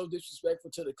kid that's so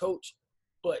disrespectful to the coach,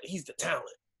 but he's the talent.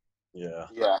 Yeah.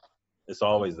 It's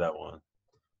always that one.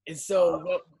 And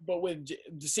so, but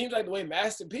it seems like the way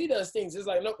Master P does things, it's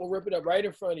like, look, we'll rip it up right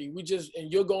in front of you.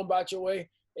 And you're going about your way,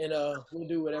 and we'll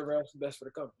do whatever else is best for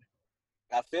the company.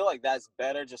 I feel like that's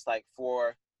better just like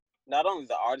for not only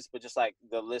the artists, but just like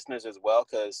the listeners as well.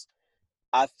 Because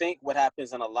I think what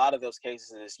happens in a lot of those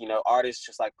cases is, artists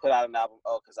just like put out an album,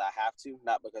 because I have to,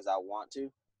 not because I want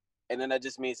to. And then that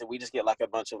just means that we just get like a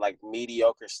bunch of like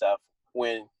mediocre stuff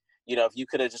when, if you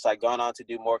could have just like gone on to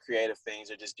do more creative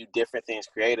things or just do different things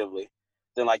creatively,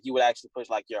 then like you would actually push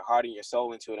like your heart and your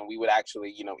soul into it, and we would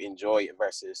actually, enjoy it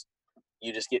versus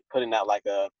you just get putting out like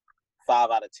a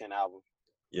 5 out of 10 album.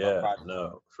 Yeah,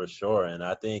 no, for sure. And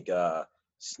I think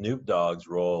Snoop Dogg's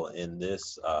role in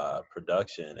this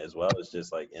production, as well as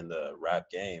just like in the rap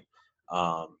game,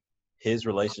 his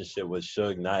relationship with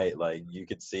Suge Knight, like you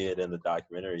could see it in the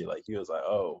documentary, like he was like,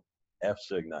 oh, F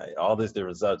Suge Knight, all this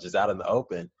different stuff just out in the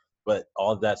open. But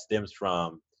all of that stems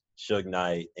from Suge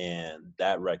Knight and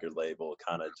that record label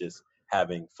kind of just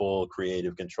having full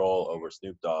creative control over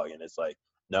Snoop Dogg. And it's like,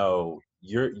 no,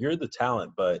 you're the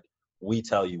talent, but we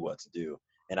tell you what to do.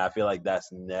 And I feel like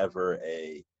that's never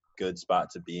a good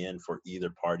spot to be in for either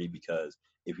party, because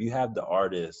if you have the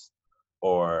artist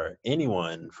or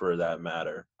anyone for that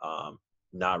matter,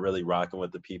 not really rocking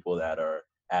with the people that are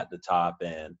at the top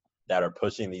and that are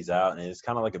pushing these out, and it's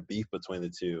kind of like a beef between the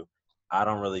two, I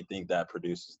don't really think that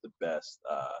produces the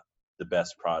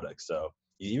best product. So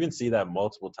you even see that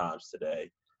multiple times today.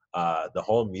 The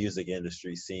whole music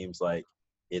industry seems like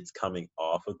it's coming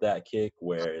off of that kick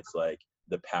where it's like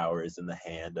the power is in the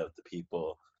hand of the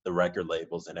people, the record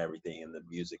labels and everything, and the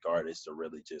music artists are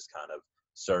really just kind of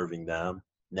serving them.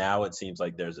 Now it seems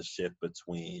like there's a shift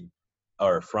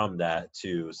from that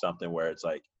to something where it's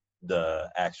like the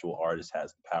actual artist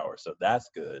has the power. So that's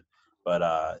good.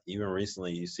 But even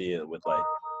recently you see it with like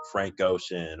Frank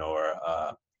Ocean or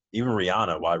even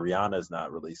Rihanna, why Rihanna is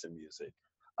not releasing music,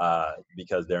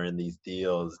 because they're in these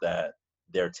deals that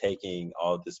they're taking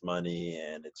all of this money,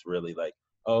 and it's really like,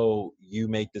 oh, you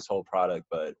make this whole product,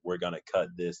 but we're going to cut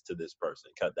this to this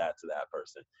person, cut that to that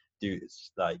person. Dude,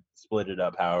 it's like split it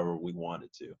up however we want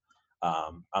it to.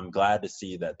 I'm glad to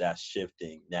see that that's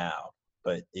shifting now,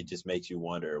 but it just makes you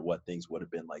wonder what things would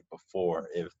have been like before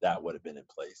if that would have been in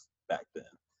place back then.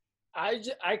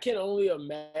 I can only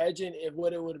imagine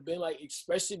what it would have been like,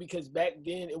 especially because back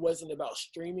then it wasn't about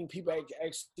streaming. People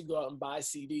actually go out and buy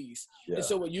CDs. Yeah. And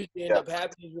so what usually ended up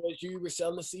happening was you were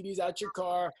selling the CDs out your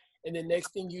car, and the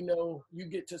next thing you know, you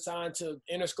get to sign to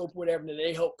Interscope or whatever, and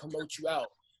they help promote you out.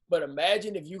 But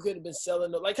imagine if you could have been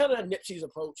selling, like kind of Nipsey's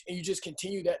approach, and you just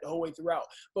continue that the whole way throughout.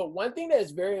 But one thing that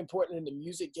is very important in the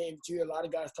music game, that you hear a lot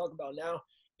of guys talk about now,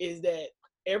 is that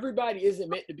everybody isn't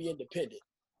meant to be independent.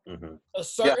 Mm-hmm. A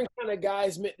certain kind of guy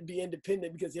is meant to be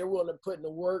independent because they're willing to put in the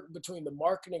work between the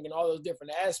marketing and all those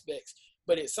different aspects.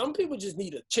 But some people just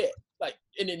need a check, like,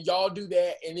 and then y'all do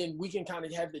that, and then we can kind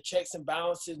of have the checks and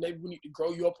balances. Maybe we need to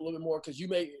grow you up a little bit more because you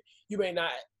may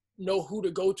not know who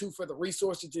to go to for the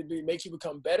resources to make you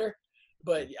become better.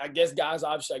 But I guess guys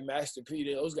obviously like Master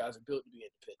P, those guys are built to be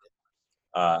independent.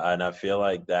 And I feel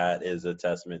like that is a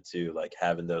testament to like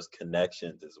having those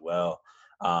connections as well,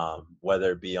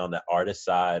 whether it be on the artist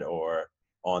side or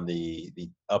on the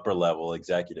upper level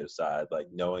executive side, like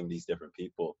knowing these different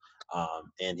people.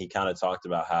 And he kind of talked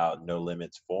about how No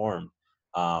Limits formed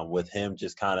with him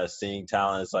just kind of seeing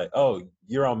talent. It's like, oh,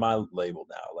 you're on my label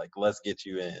now. Like, let's get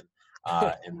you in,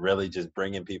 and really just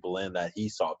bringing people in that he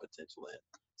saw potential in.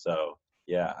 So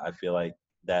yeah, I feel like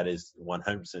that is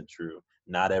 100% true.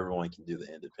 Not everyone can do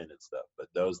the independent stuff, but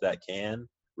those that can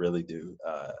really do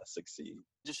succeed.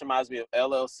 Just reminds me of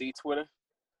LLC Twitter.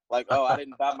 Like, oh, I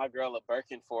didn't buy my girl a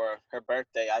Birkin for her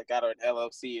birthday. I got her an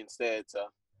LLC instead. So,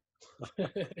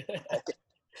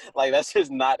 like, that's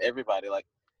just not everybody. Like,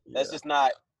 that's just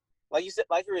not, like you said,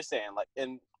 like you were saying, like,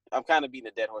 and I'm kind of beating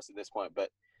a dead horse at this point, but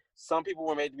some people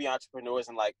were made to be entrepreneurs,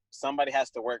 and like somebody has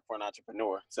to work for an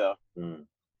entrepreneur. So,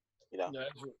 you know,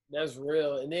 that's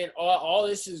real. And then all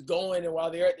this is going, and while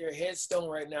they're at their headstone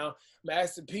right now,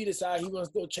 Master P decided he wants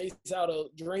to go chase out a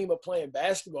dream of playing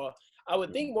basketball. I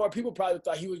would think more people probably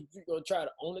thought he was going to try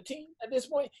to own a team at this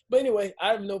point. But anyway, I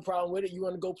have no problem with it. You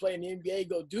want to go play in the NBA,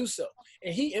 go do so.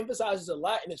 And he emphasizes a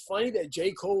lot. And it's funny that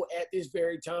J. Cole at this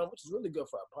very time, which is really good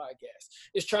for our podcast,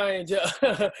 is trying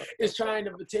to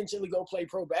potentially go play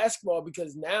pro basketball,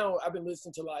 because now I've been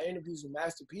listening to a lot of interviews with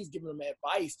Master P giving them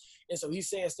advice. And so he's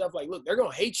saying stuff like, look, they're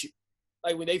going to hate you,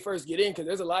 like when they first get in, because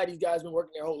there's a lot of these guys been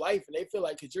working their whole life, and they feel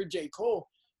like because you're J. Cole,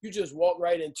 you just walk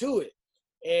right into it.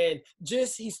 And did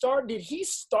he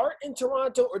start in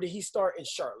Toronto or did he start in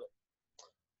Charlotte?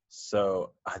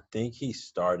 So I think he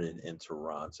started in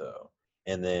Toronto,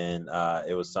 and then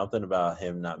it was something about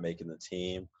him not making the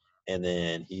team. And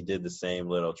then he did the same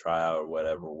little tryout or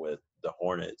whatever with the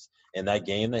Hornets. And that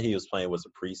game that he was playing was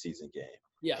a preseason game.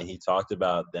 Yeah. And he talked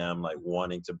about them like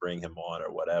wanting to bring him on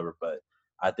or whatever. But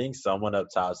I think someone up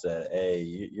top said, hey,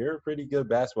 you're a pretty good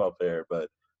basketball player, but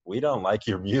we don't like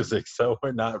your music, so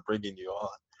we're not bringing you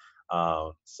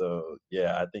on. So,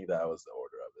 yeah, I think that was the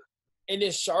order of it. And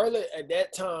then Charlotte at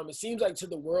that time, it seems like to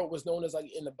the world, was known as like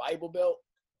in the Bible Belt.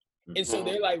 And so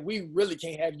they're like, we really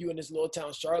can't have you in this little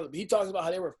town, Charlotte. But he talks about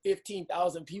how there were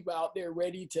 15,000 people out there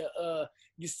ready to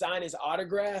sign his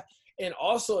autograph. And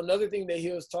also another thing that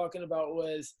he was talking about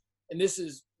was, and this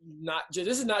is not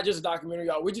just a documentary,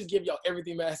 y'all. We just give y'all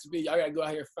everything Master P. Y'all gotta go out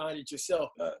here and find it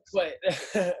yourself. But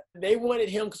they wanted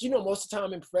him because, most of the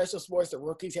time in professional sports, the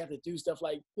rookies have to do stuff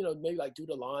like, maybe like do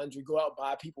the laundry, go out,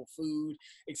 buy people food,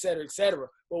 et cetera, et cetera.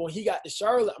 But when he got to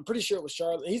Charlotte, I'm pretty sure it was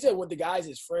Charlotte. He said, with the guys,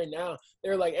 his friend now,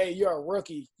 they're like, hey, you're a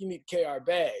rookie. You need to carry our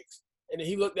bags. And then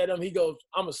he looked at him. He goes,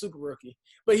 I'm a super rookie.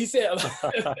 But he said,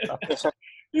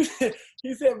 he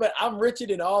said, but I'm richer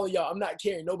than all of y'all. I'm not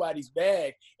carrying nobody's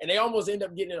bag. And they almost end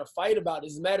up getting in a fight about it.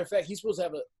 As a matter of fact, he's supposed to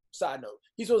have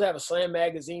he's supposed to have a Slam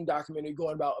magazine documentary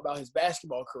going about his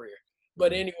basketball career.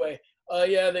 But anyway,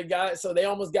 so they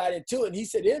almost got into it. And he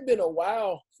said it had been a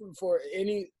while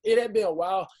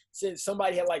since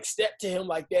somebody had like stepped to him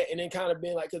like that and then kind of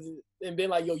been like,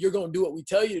 yo, you're going to do what we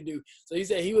tell you to do. So he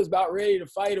said he was about ready to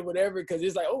fight or whatever, because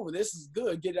it's like, oh, this is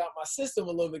good. Get it out my system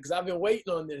a little bit because I've been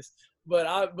waiting on this. But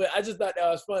I just thought that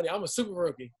was funny. I'm a super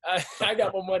rookie. I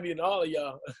got more money than all of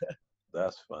y'all.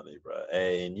 That's funny, bro.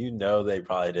 Hey, and they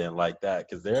probably didn't like that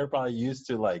because they're probably used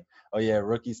to like, oh yeah,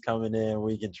 rookies coming in,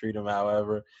 we can treat them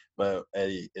however. But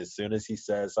hey, as soon as he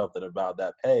said something about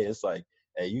that pay, it's like,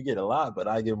 hey, you get a lot, but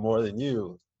I get more than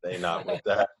you. They not with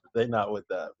that. They not with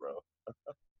that, bro.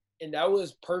 And that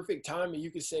was perfect timing,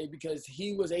 you could say, because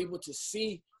he was able to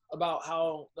see about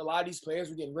how a lot of these players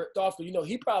were getting ripped off.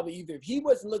 He probably if he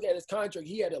wasn't looking at his contract,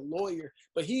 he had a lawyer,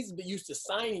 but he's been used to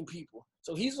signing people.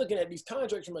 So he's looking at these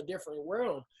contracts from a different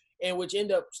realm, and which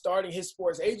ended up starting his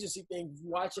sports agency thing,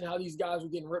 watching how these guys were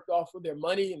getting ripped off with their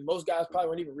money. And most guys probably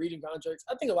weren't even reading contracts.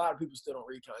 I think a lot of people still don't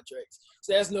read contracts.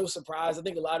 So that's no surprise. I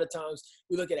think a lot of times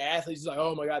we look at athletes like,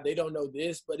 oh my God, they don't know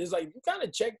this. But it's like, you kind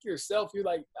of check yourself. You're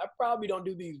like, I probably don't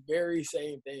do these very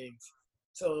same things.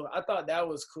 So I thought that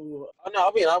was cool. Oh, no,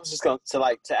 I mean, I was just going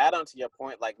to add on to your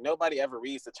point, like nobody ever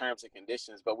reads the terms and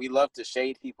conditions, but we love to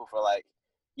shade people for like,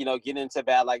 getting into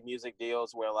bad like music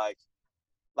deals where like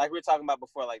we were talking about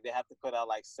before, like they have to put out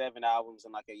like 7 albums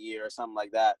in like a year or something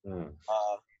like that.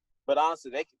 But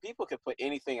honestly, people could put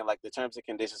anything in like the terms and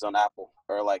conditions on Apple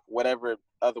or like whatever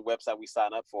other website we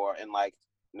sign up for, and like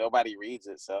nobody reads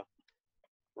it. So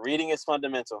Reading is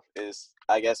fundamental is,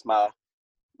 I guess, my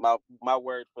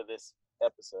word for this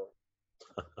episode.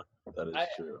 That is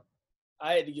true.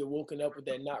 I had to get woken up with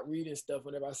that not reading stuff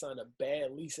whenever I signed a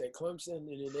bad lease at Clemson,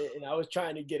 and I was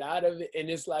trying to get out of it, and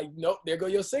it's like, nope, there go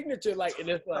your signature, like, and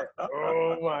it's like,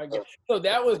 oh my god. So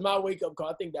that was my wake up call.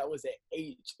 I think that was at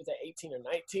 18 or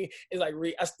 19. It's like,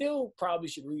 I still probably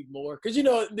should read more, because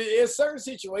there's certain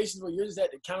situations where you're just at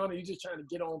the counter, you're just trying to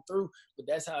get on through, but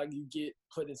that's how you get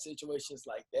put in situations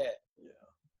like that. Yeah,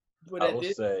 but I will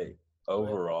say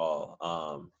overall,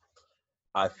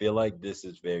 I feel like this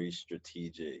is very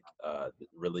strategic,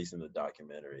 releasing the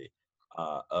documentary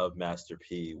of Master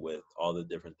P with all the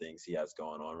different things he has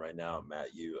going on right now.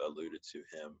 Matt, you alluded to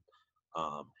him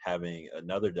having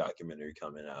another documentary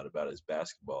coming out about his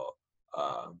basketball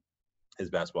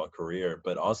career.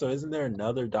 But also, isn't there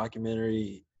another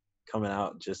documentary coming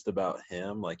out just about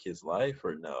him, like his life,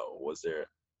 or no?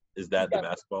 Is that the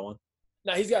basketball one?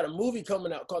 No, he's got a movie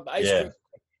coming out called The Ice Cream.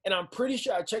 And I'm pretty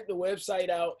sure I checked the website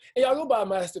out. And y'all go buy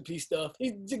Master P stuff.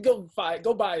 Go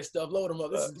buy his stuff. Load him up.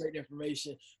 This is great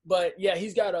information. But yeah,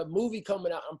 he's got a movie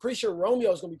coming out. I'm pretty sure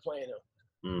Romeo's gonna be playing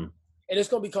him. And it's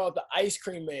gonna be called The Ice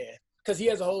Cream Man, because he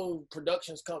has a whole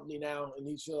productions company now, and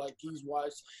he feel like he's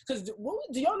watched. Because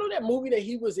do y'all know that movie that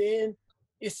he was in?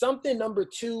 It's something number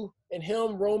 2, and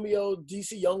him, Romeo,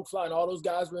 DC Young Fly, and all those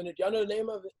guys were in it. Y'all know the name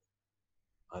of it?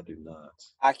 I do not.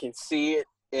 I can see it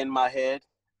in my head,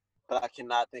 but I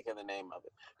cannot think of the name of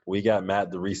it. We got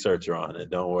Matt, the researcher, on it.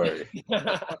 Don't worry.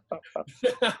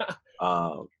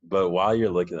 But while you're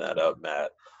looking that up,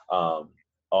 Matt,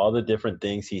 all the different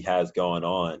things he has going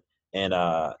on, and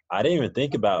I didn't even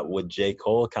think about with J.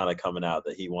 Cole kind of coming out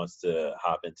that he wants to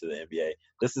hop into the NBA.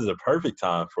 This is a perfect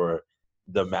time for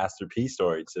the Master P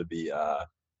story to be,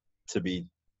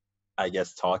 I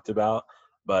guess, talked about.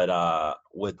 But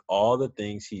with all the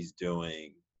things he's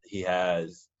doing, he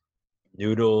has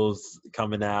noodles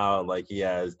coming out, like he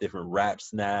has different wrap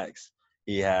snacks.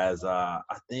 He has, I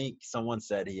think someone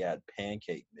said he had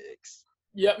pancake mix.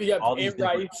 Yep, you got and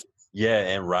rice. Yeah,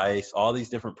 and rice, all these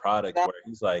different products where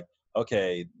he's like,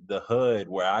 okay, the hood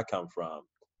where I come from,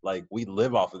 like we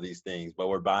live off of these things, but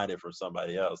we're buying it from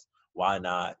somebody else. Why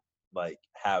not like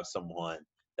have someone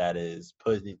that is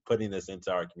putting this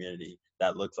into our community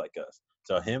that looks like us?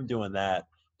 So him doing that,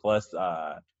 plus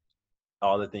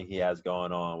all the thing he has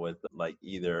going on with like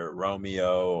either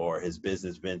Romeo or his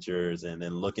business ventures, and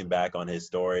then looking back on his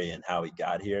story and how he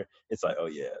got here, it's like, oh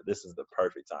yeah, this is the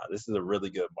perfect time. This is a really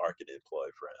good marketing ploy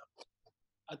for him.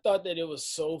 I thought that it was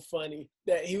so funny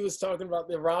that he was talking about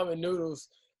the ramen noodles,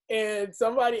 and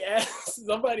somebody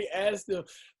asked him,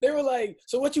 they were like,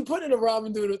 so what you put in the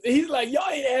ramen noodles? And he's like, y'all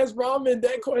ain't asked ramen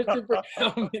that question for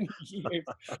how many years?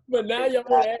 But now y'all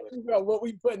want to ask me about what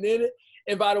we putting in it.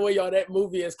 And by the way, y'all, that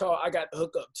movie is called I Got the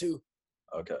Hookup too.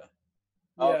 Okay.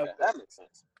 Yeah, okay, that makes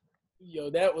sense.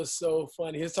 Yo, that was so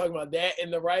funny. He was talking about that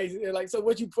and the rice. They're like, so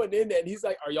what you putting in that? And he's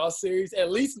like, are y'all serious?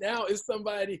 At least now it's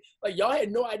somebody, like y'all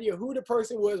had no idea who the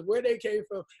person was, where they came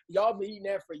from. Y'all been eating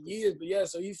that for years. But yeah,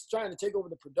 so he's trying to take over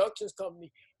the productions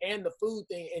company and the food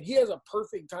thing. And he has a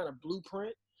perfect kind of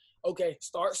blueprint. Okay,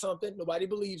 start something. Nobody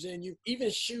believes in you. Even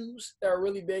shoes that are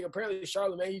really big. Apparently,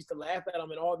 Charlamagne used to laugh at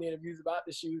them in all the interviews about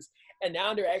the shoes. And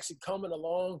now they're actually coming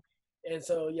along. And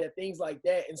so, yeah, things like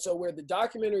that. And so where the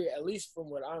documentary, at least from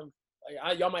what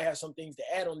y'all might have some things to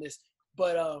add on this,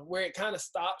 but where it kind of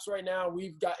stops right now,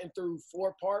 we've gotten through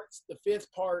 4 parts. The 5th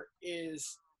part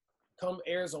airs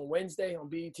on Wednesday on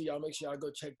BET. Y'all make sure y'all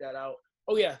go check that out.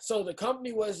 Oh, yeah. So the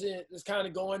company was kind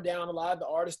of going down. A lot of the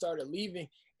artists started leaving.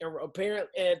 And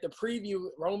apparently at the preview,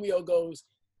 Romeo goes,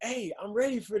 hey, I'm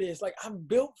ready for this. Like, I'm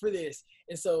built for this.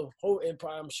 And so,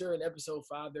 I'm sure in episode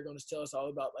 5, they're going to tell us all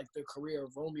about, like, the career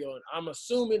of Romeo. And I'm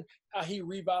assuming how he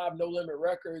revived No Limit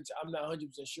Records. I'm not 100%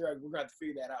 sure. We're going to have to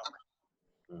figure that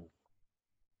out.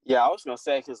 Yeah, I was going to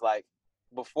say, because, like,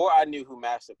 before I knew who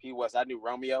Master P was, I knew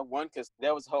Romeo. One, because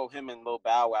there was a whole him and Lil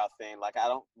Bow Wow thing. Like, I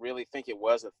don't really think it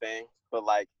was a thing. But,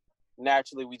 like,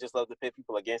 naturally, we just love to pit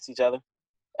people against each other.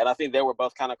 And I think they were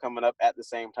both kind of coming up at the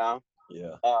same time.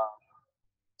 Yeah.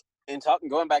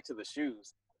 Going back to the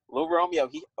shoes, Lil Romeo,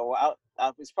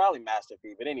 it's probably Master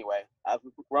P, but anyway,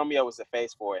 Romeo was the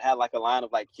face for it. Had like a line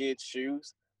of like kids'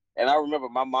 shoes. And I remember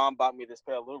my mom bought me this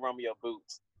pair of Lil Romeo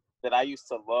boots that I used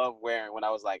to love wearing when I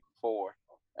was like 4.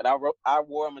 And I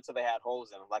wore them until they had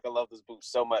holes in them. Like, I love those boots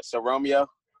so much. So, Romeo,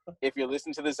 if you're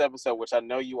listening to this episode, which I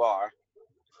know you are,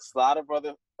 slide a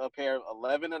brother a pair of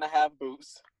 11.5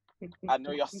 boots. I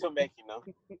know y'all still making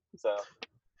them, so.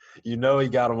 You know he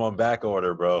got them on back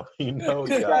order, bro. You know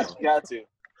he got them. Got to.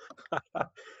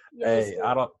 Hey,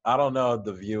 I don't know if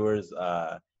the viewers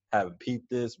have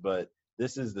peeped this, but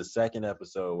this is the second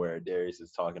episode where Darius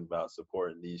is talking about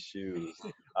supporting these shoes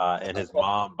and his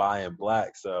mom buying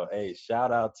black. So, hey,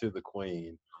 shout out to the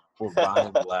queen for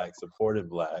buying black, supporting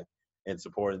black, and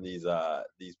supporting these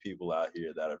people out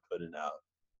here that are putting out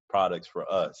products for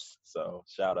us. So,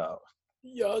 shout out.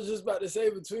 Yeah, I was just about to say,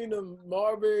 between them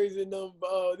Marburys and them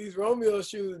these Romeo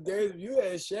shoes, Darius, if you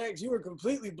had Shaqs, you were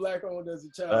completely black owned as a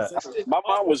child. So my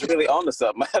mom was really on to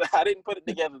something. I didn't put it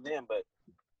together then, but.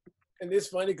 And it's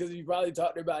funny because you probably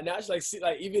talked to her about it. Now she's like, see,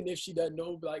 like, even if she doesn't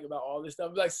know like about all this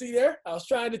stuff, like, see there, I was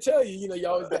trying to tell you, you know, you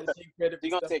always got to take credit. You're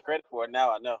going to take credit for it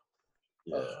now, I know.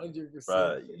 Yeah, 100%.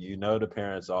 Right. You know, the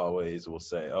parents always will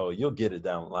say, oh, you'll get it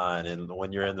down the line. And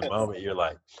when you're in the moment, you're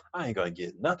like, I ain't going to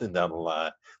get nothing down the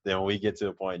line. Then when we get to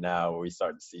a point now where we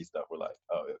start to see stuff, we're like,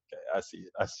 oh, okay, I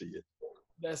see it.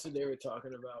 That's what they were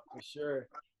talking about for sure.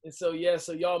 And so, yeah,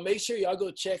 so y'all make sure y'all go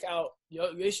check out,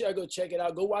 make sure y'all go check it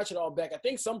out. Go watch it all back. I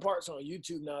think some parts are on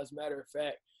YouTube now, as a matter of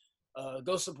fact.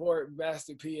 Go support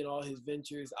Master P and all his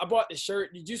ventures. I bought the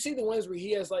shirt. Did you see the ones where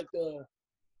he has like the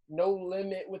No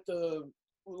Limit with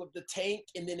the tank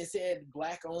and then it said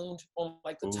black owned on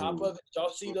like the top of it? Did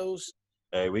y'all see those?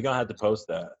 Hey, we're going to have to post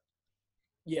that.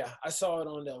 Yeah, I saw it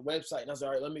on the website and I was like,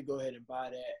 all right, let me go ahead and buy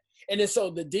that. And then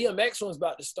so the DMX one's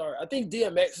about to start. I think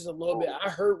DMX is a little bit, I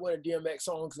heard one of DMX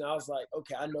songs and I was like,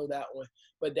 okay, I know that one.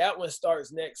 But that one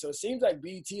starts next. So it seems like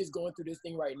BET is going through this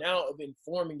thing right now of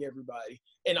informing everybody.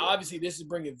 And obviously this is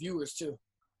bringing viewers too.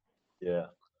 Yeah.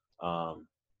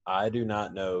 I do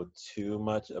not know too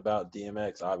much about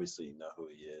DMX. Obviously, you know who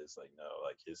he is, like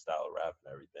his style of rap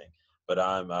and everything. But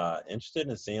I'm interested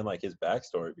in seeing like his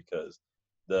backstory because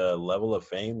the level of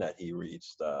fame that he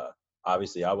reached.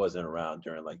 Obviously, I wasn't around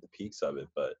during like the peaks of it,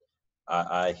 but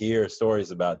I hear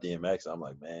stories about DMX. I'm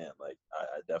like, man, like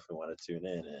I definitely want to tune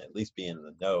in and at least be in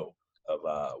the know of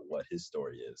what his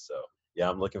story is. So yeah,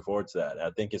 I'm looking forward to that.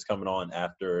 I think it's coming on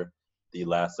after the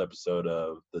last episode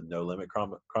of the No Limit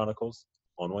Chronicles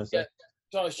on Wednesday. Yeah.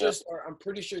 So it's just, I'm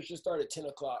pretty sure it should start at 10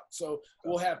 o'clock. So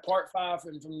we'll have part 5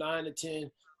 from 9 to 10,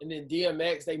 and then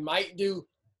DMX. They might do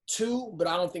 2, but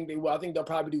I don't think they will. I think they'll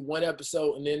probably do 1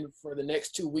 episode, and then for the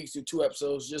next 2 weeks do 2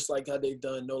 episodes, just like how they've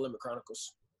done No Limit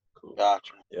Chronicles. Cool.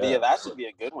 Gotcha. Yeah, that should be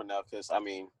a good one though, because I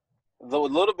mean, the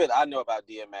little bit I know about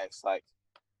DMX, like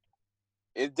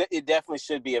it definitely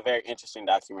should be a very interesting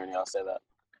documentary. I'll say that.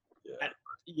 Yeah.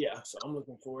 Yeah, so I'm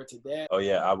looking forward to that. Oh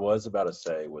yeah, I was about to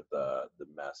say with the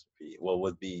Master P, well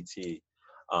with BET,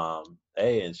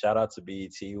 hey, and shout out to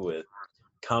BET with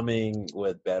coming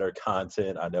with better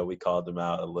content. I know we called them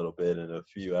out a little bit in a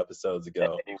few episodes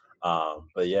ago,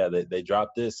 but yeah, they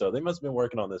dropped this, so they must have been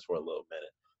working on this for a little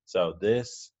minute. So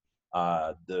this,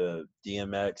 the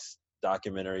DMX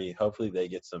documentary, hopefully they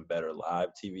get some better live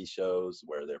TV shows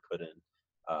where they're putting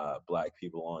black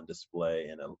people on display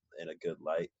in a good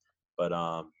light. But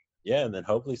yeah, and then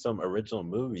hopefully some original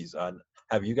movies.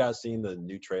 Have you guys seen the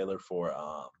new trailer for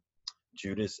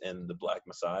Judas and the Black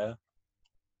Messiah?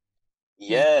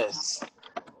 Yes.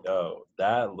 Yo,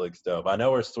 that looks dope. I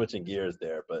know we're switching gears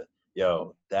there, but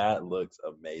yo, that looks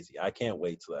amazing. I can't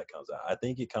wait till that comes out. I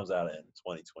think it comes out in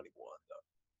 2021 though.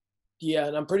 Yeah,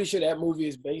 and I'm pretty sure that movie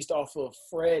is based off of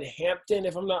Fred Hampton,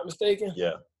 if I'm not mistaken.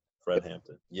 Yeah, Fred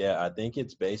Hampton. Yeah, I think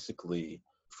it's basically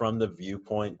from the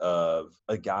viewpoint of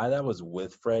a guy that was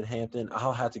with Fred Hampton.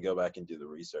 I'll have to go back and do the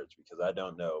research because I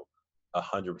don't know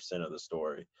 100% of the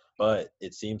story. But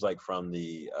it seems like from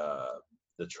the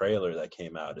trailer that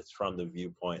came out, it's from the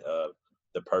viewpoint of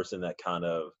the person that kind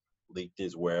of leaked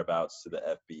his whereabouts to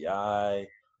the FBI,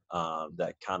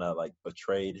 that kind of like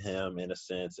betrayed him in a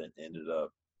sense and ended up,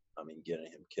 getting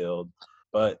him killed.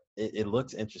 But it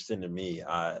looks interesting to me.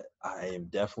 I am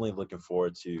definitely looking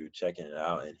forward to checking it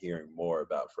out and hearing more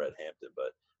about Fred Hampton.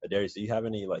 But Darius, do you have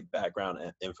any like background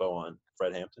info on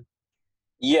Fred Hampton?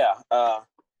 Yeah.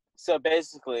 So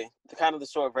basically, the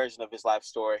short version of his life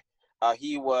story.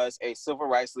 He was a civil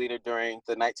rights leader during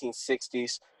the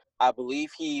 1960s. I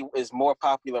believe he is more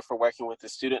popular for working with the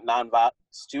Student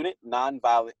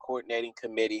Nonviolent Coordinating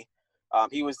Committee.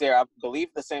 He was there, I believe,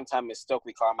 at the same time as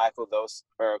Stokely Carmichael,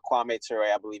 or Kwame Ture.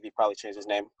 I believe he probably changed his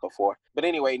name before. But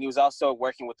anyway, and he was also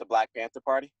working with the Black Panther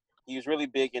Party. He was really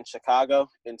big in Chicago.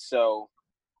 And so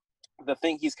the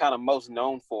thing he's kind of most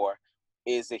known for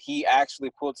is that he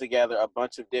actually pulled together a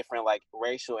bunch of different like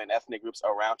racial and ethnic groups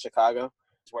around Chicago.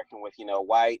 He's working with,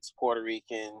 whites, Puerto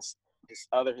Ricans,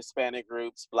 other Hispanic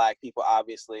groups, Black people,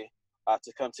 obviously,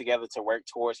 to come together to work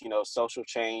towards, social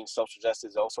change, social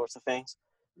justice, those sorts of things.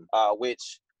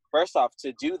 Which, first off,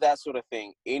 to do that sort of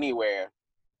thing anywhere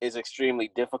is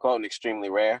extremely difficult and extremely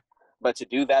rare. But to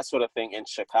do that sort of thing in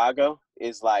Chicago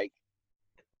is like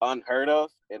unheard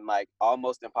of and like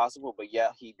almost impossible, but yeah,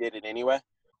 he did it anyway,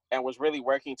 and was really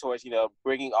working towards,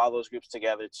 bringing all those groups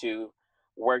together to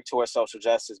work towards social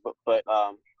justice, but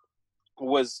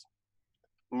was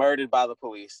murdered by the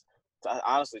police,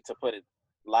 honestly, to put it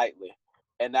lightly.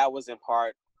 And that was in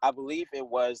part, I believe it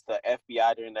was the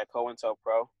FBI during that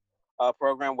COINTELPRO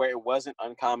program, where it wasn't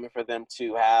uncommon for them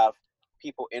to have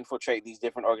people infiltrate these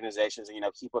different organizations and,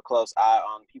 keep a close eye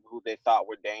on people who they thought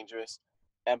were dangerous.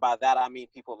 And by that, I mean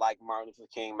people like Martin Luther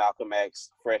King, Malcolm X,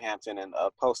 Fred Hampton, and a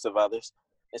host of others.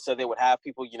 And so they would have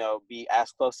people, be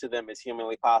as close to them as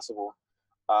humanly possible,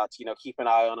 to, keep an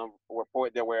eye on them,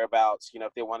 report their whereabouts.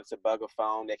 If they wanted to bug a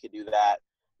phone, they could do that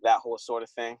whole sort of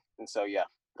thing. And so, yeah,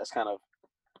 that's kind of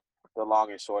the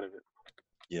long and short of it.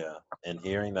 Yeah, and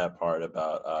hearing that part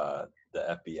about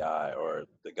the FBI or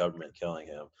the government killing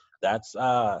him, that's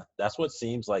what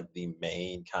seems like the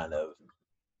main kind of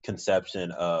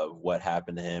conception of what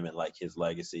happened to him and like his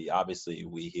legacy. Obviously,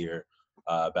 we hear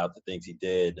about the things he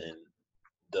did and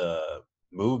the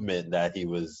movement that he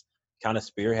was kind of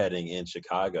spearheading in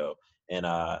Chicago, and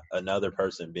another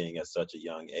person being at such a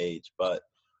young age. But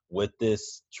with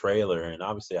this trailer, and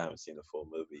obviously I haven't seen the full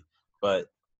movie, but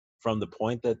from the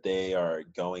point that they are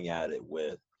going at it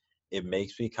with, it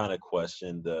makes me kind of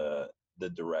question the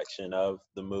direction of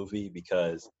the movie,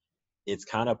 because it's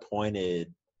kind of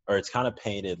pointed, or it's kind of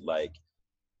painted like,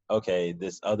 okay,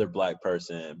 this other black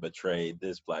person betrayed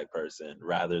this black person,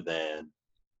 rather than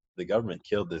the government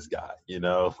killed this guy,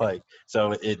 like,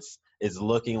 so it's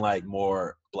looking like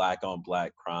more black on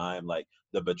black crime, like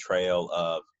the betrayal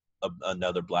of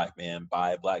another black man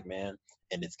by a black man.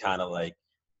 And it's kind of like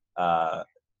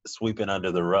sweeping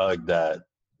under the rug that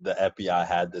the FBI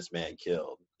had this man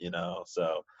killed,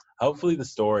 so hopefully the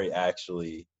story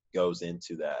actually goes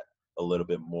into that a little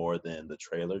bit more than the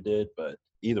trailer did. But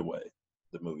either way,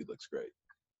 the movie looks great.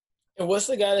 And what's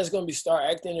the guy that's going to be star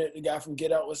acting? The guy from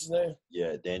Get Out, what's his name?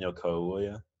 Yeah, Daniel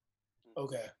Kaluuya.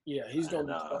 Okay, yeah, he's going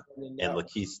to be starring. And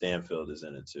Lakeith Stanfield is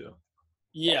in it too.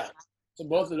 Yeah, so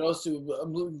both of those two.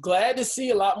 I'm glad to see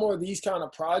a lot more of these kind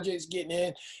of projects getting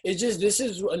in. It's just, this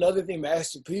is another thing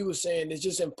Master P was saying. It's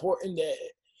just important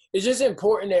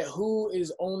that who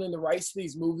is owning the rights to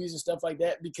these movies and stuff like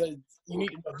that, because you need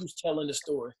to know who's telling the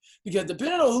story. Because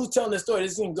depending on who's telling the story,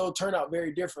 this can turn out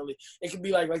very differently. It could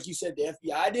be like you said, the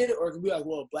FBI did it, or it could be like,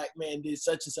 well, a black man did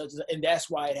such and such, and that's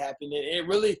why it happened. And it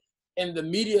really, and the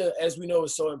media, as we know,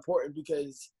 is so important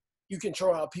because you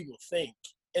control how people think.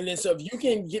 And then so if you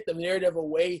can get the narrative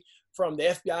away from the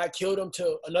FBI killed him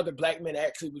to another black man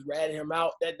actually was ratting him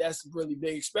out, that's really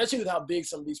big, especially with how big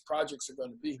some of these projects are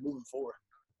going to be moving forward.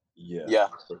 Yeah.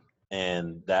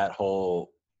 And that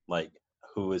whole, like,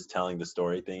 who is telling the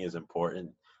story thing is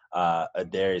important.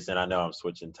 Adarius, and I know I'm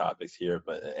switching topics here,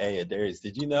 but hey, Adarius,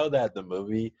 did you know that the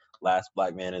movie Last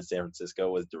Black Man in San Francisco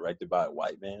was directed by a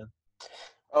white man?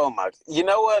 Oh my! You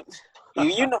know what?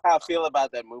 You know how I feel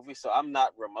about that movie, so I'm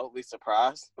not remotely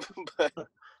surprised.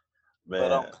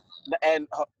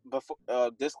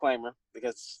 Before disclaimer,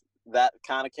 because that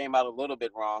kind of came out a little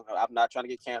bit wrong. I'm not trying to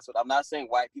get canceled. I'm not saying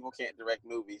white people can't direct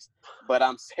movies, but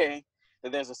I'm saying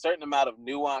that there's a certain amount of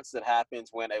nuance that happens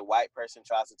when a white person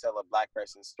tries to tell a black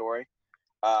person's story.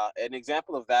 An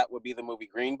example of that would be the movie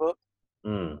Green Book.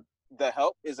 The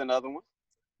Help is another one.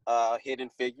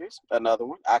 Hidden Figures, another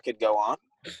one. I could go on.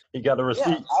 You got a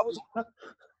receipt.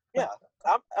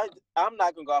 I'm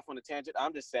not gonna go off on a tangent.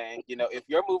 I'm just saying, if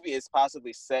your movie is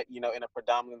possibly set, in a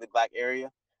predominantly black area,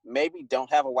 maybe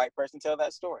don't have a white person tell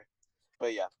that story.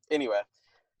 But yeah, anyway,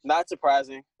 not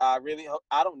surprising. I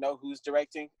don't know who's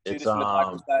directing. It's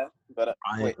but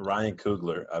Ryan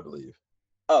Coogler, I believe.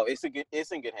 Oh, it's in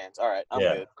good hands. All right, I'm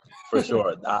good. For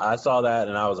sure. I saw that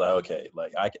and I was like, okay,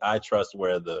 like I trust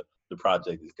where the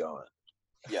project is going.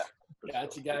 Yeah.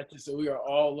 Gotcha. So we are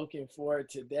all looking forward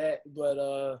to that. But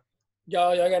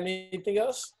y'all got anything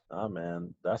else? Oh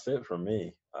man, that's it from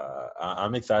me.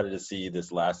 I'm excited to see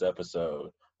this last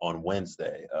episode on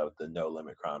Wednesday of the No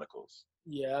Limit Chronicles.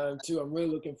 Yeah, I am too. I'm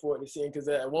really looking forward to seeing, because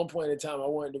at one point in time I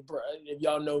wanted to, if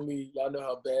y'all know me, y'all know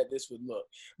how bad this would look.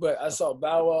 But I saw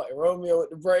Bow Wow and Romeo with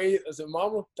the braids. I said,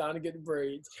 Mama, time to get the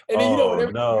braids. And then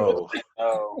whenever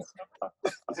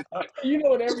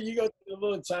you go to the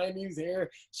little Chinese hair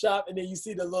shop and then you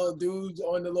see the little dudes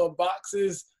on the little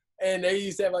boxes and they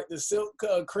used to have like the silk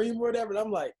cream or whatever, and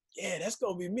I'm like, yeah, that's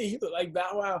gonna be me. He looked like Bow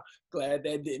Wow. Glad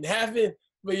that didn't happen.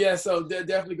 But yeah, so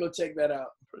definitely go check that out.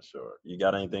 For sure. You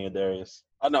got anything, Darius?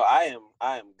 Oh no, I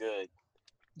am good.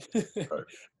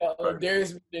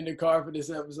 Darius in the car for this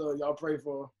episode. Y'all pray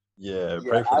for him. Yeah,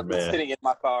 pray for the man. I've been sitting in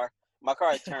my car. My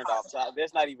car is turned off, so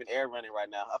there's not even air running right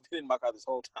now. I've been in my car this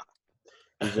whole time.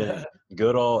 He's in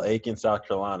good old Aiken, South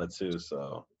Carolina, too,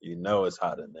 so you know it's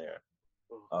hot in there.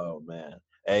 Oh, man.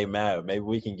 Hey, Matt, maybe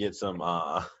we can get some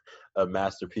a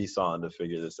masterpiece on to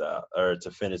figure this out, or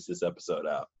to finish this episode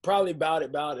out. Probably about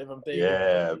it if I'm thinking.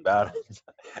 Yeah, about it.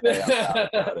 Hey, I'm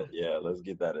about it. Yeah, let's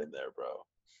get that in there, bro.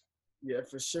 Yeah,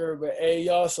 for sure. But hey,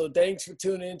 y'all, so thanks for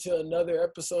tuning into another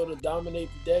episode of Dominate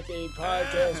the Decade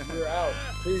podcast. We're out.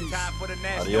 Peace. Time for the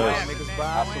national Adios. anthem.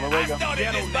 I started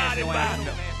this body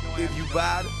battle. If you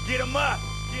body, get 'em up.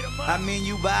 I mean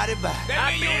you body.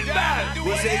 I mean body.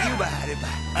 We say you body.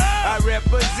 I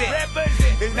represent.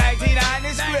 It's 99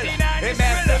 and Skrilla. And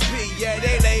Master P, yeah,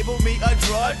 they label me a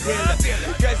drug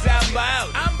dealer. Cause I'm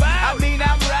wild. I mean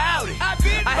I'm rowdy.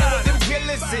 I heard what them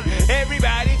killers and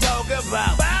everybody talk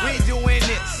about. We doing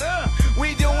this.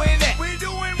 We doing that. We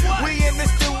doing what? We in the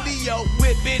studio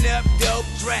whipping up dope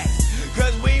tracks.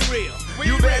 Cause we real.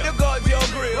 You better guard your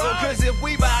grill. Cause if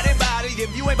we body,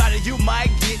 if you ain't body, you might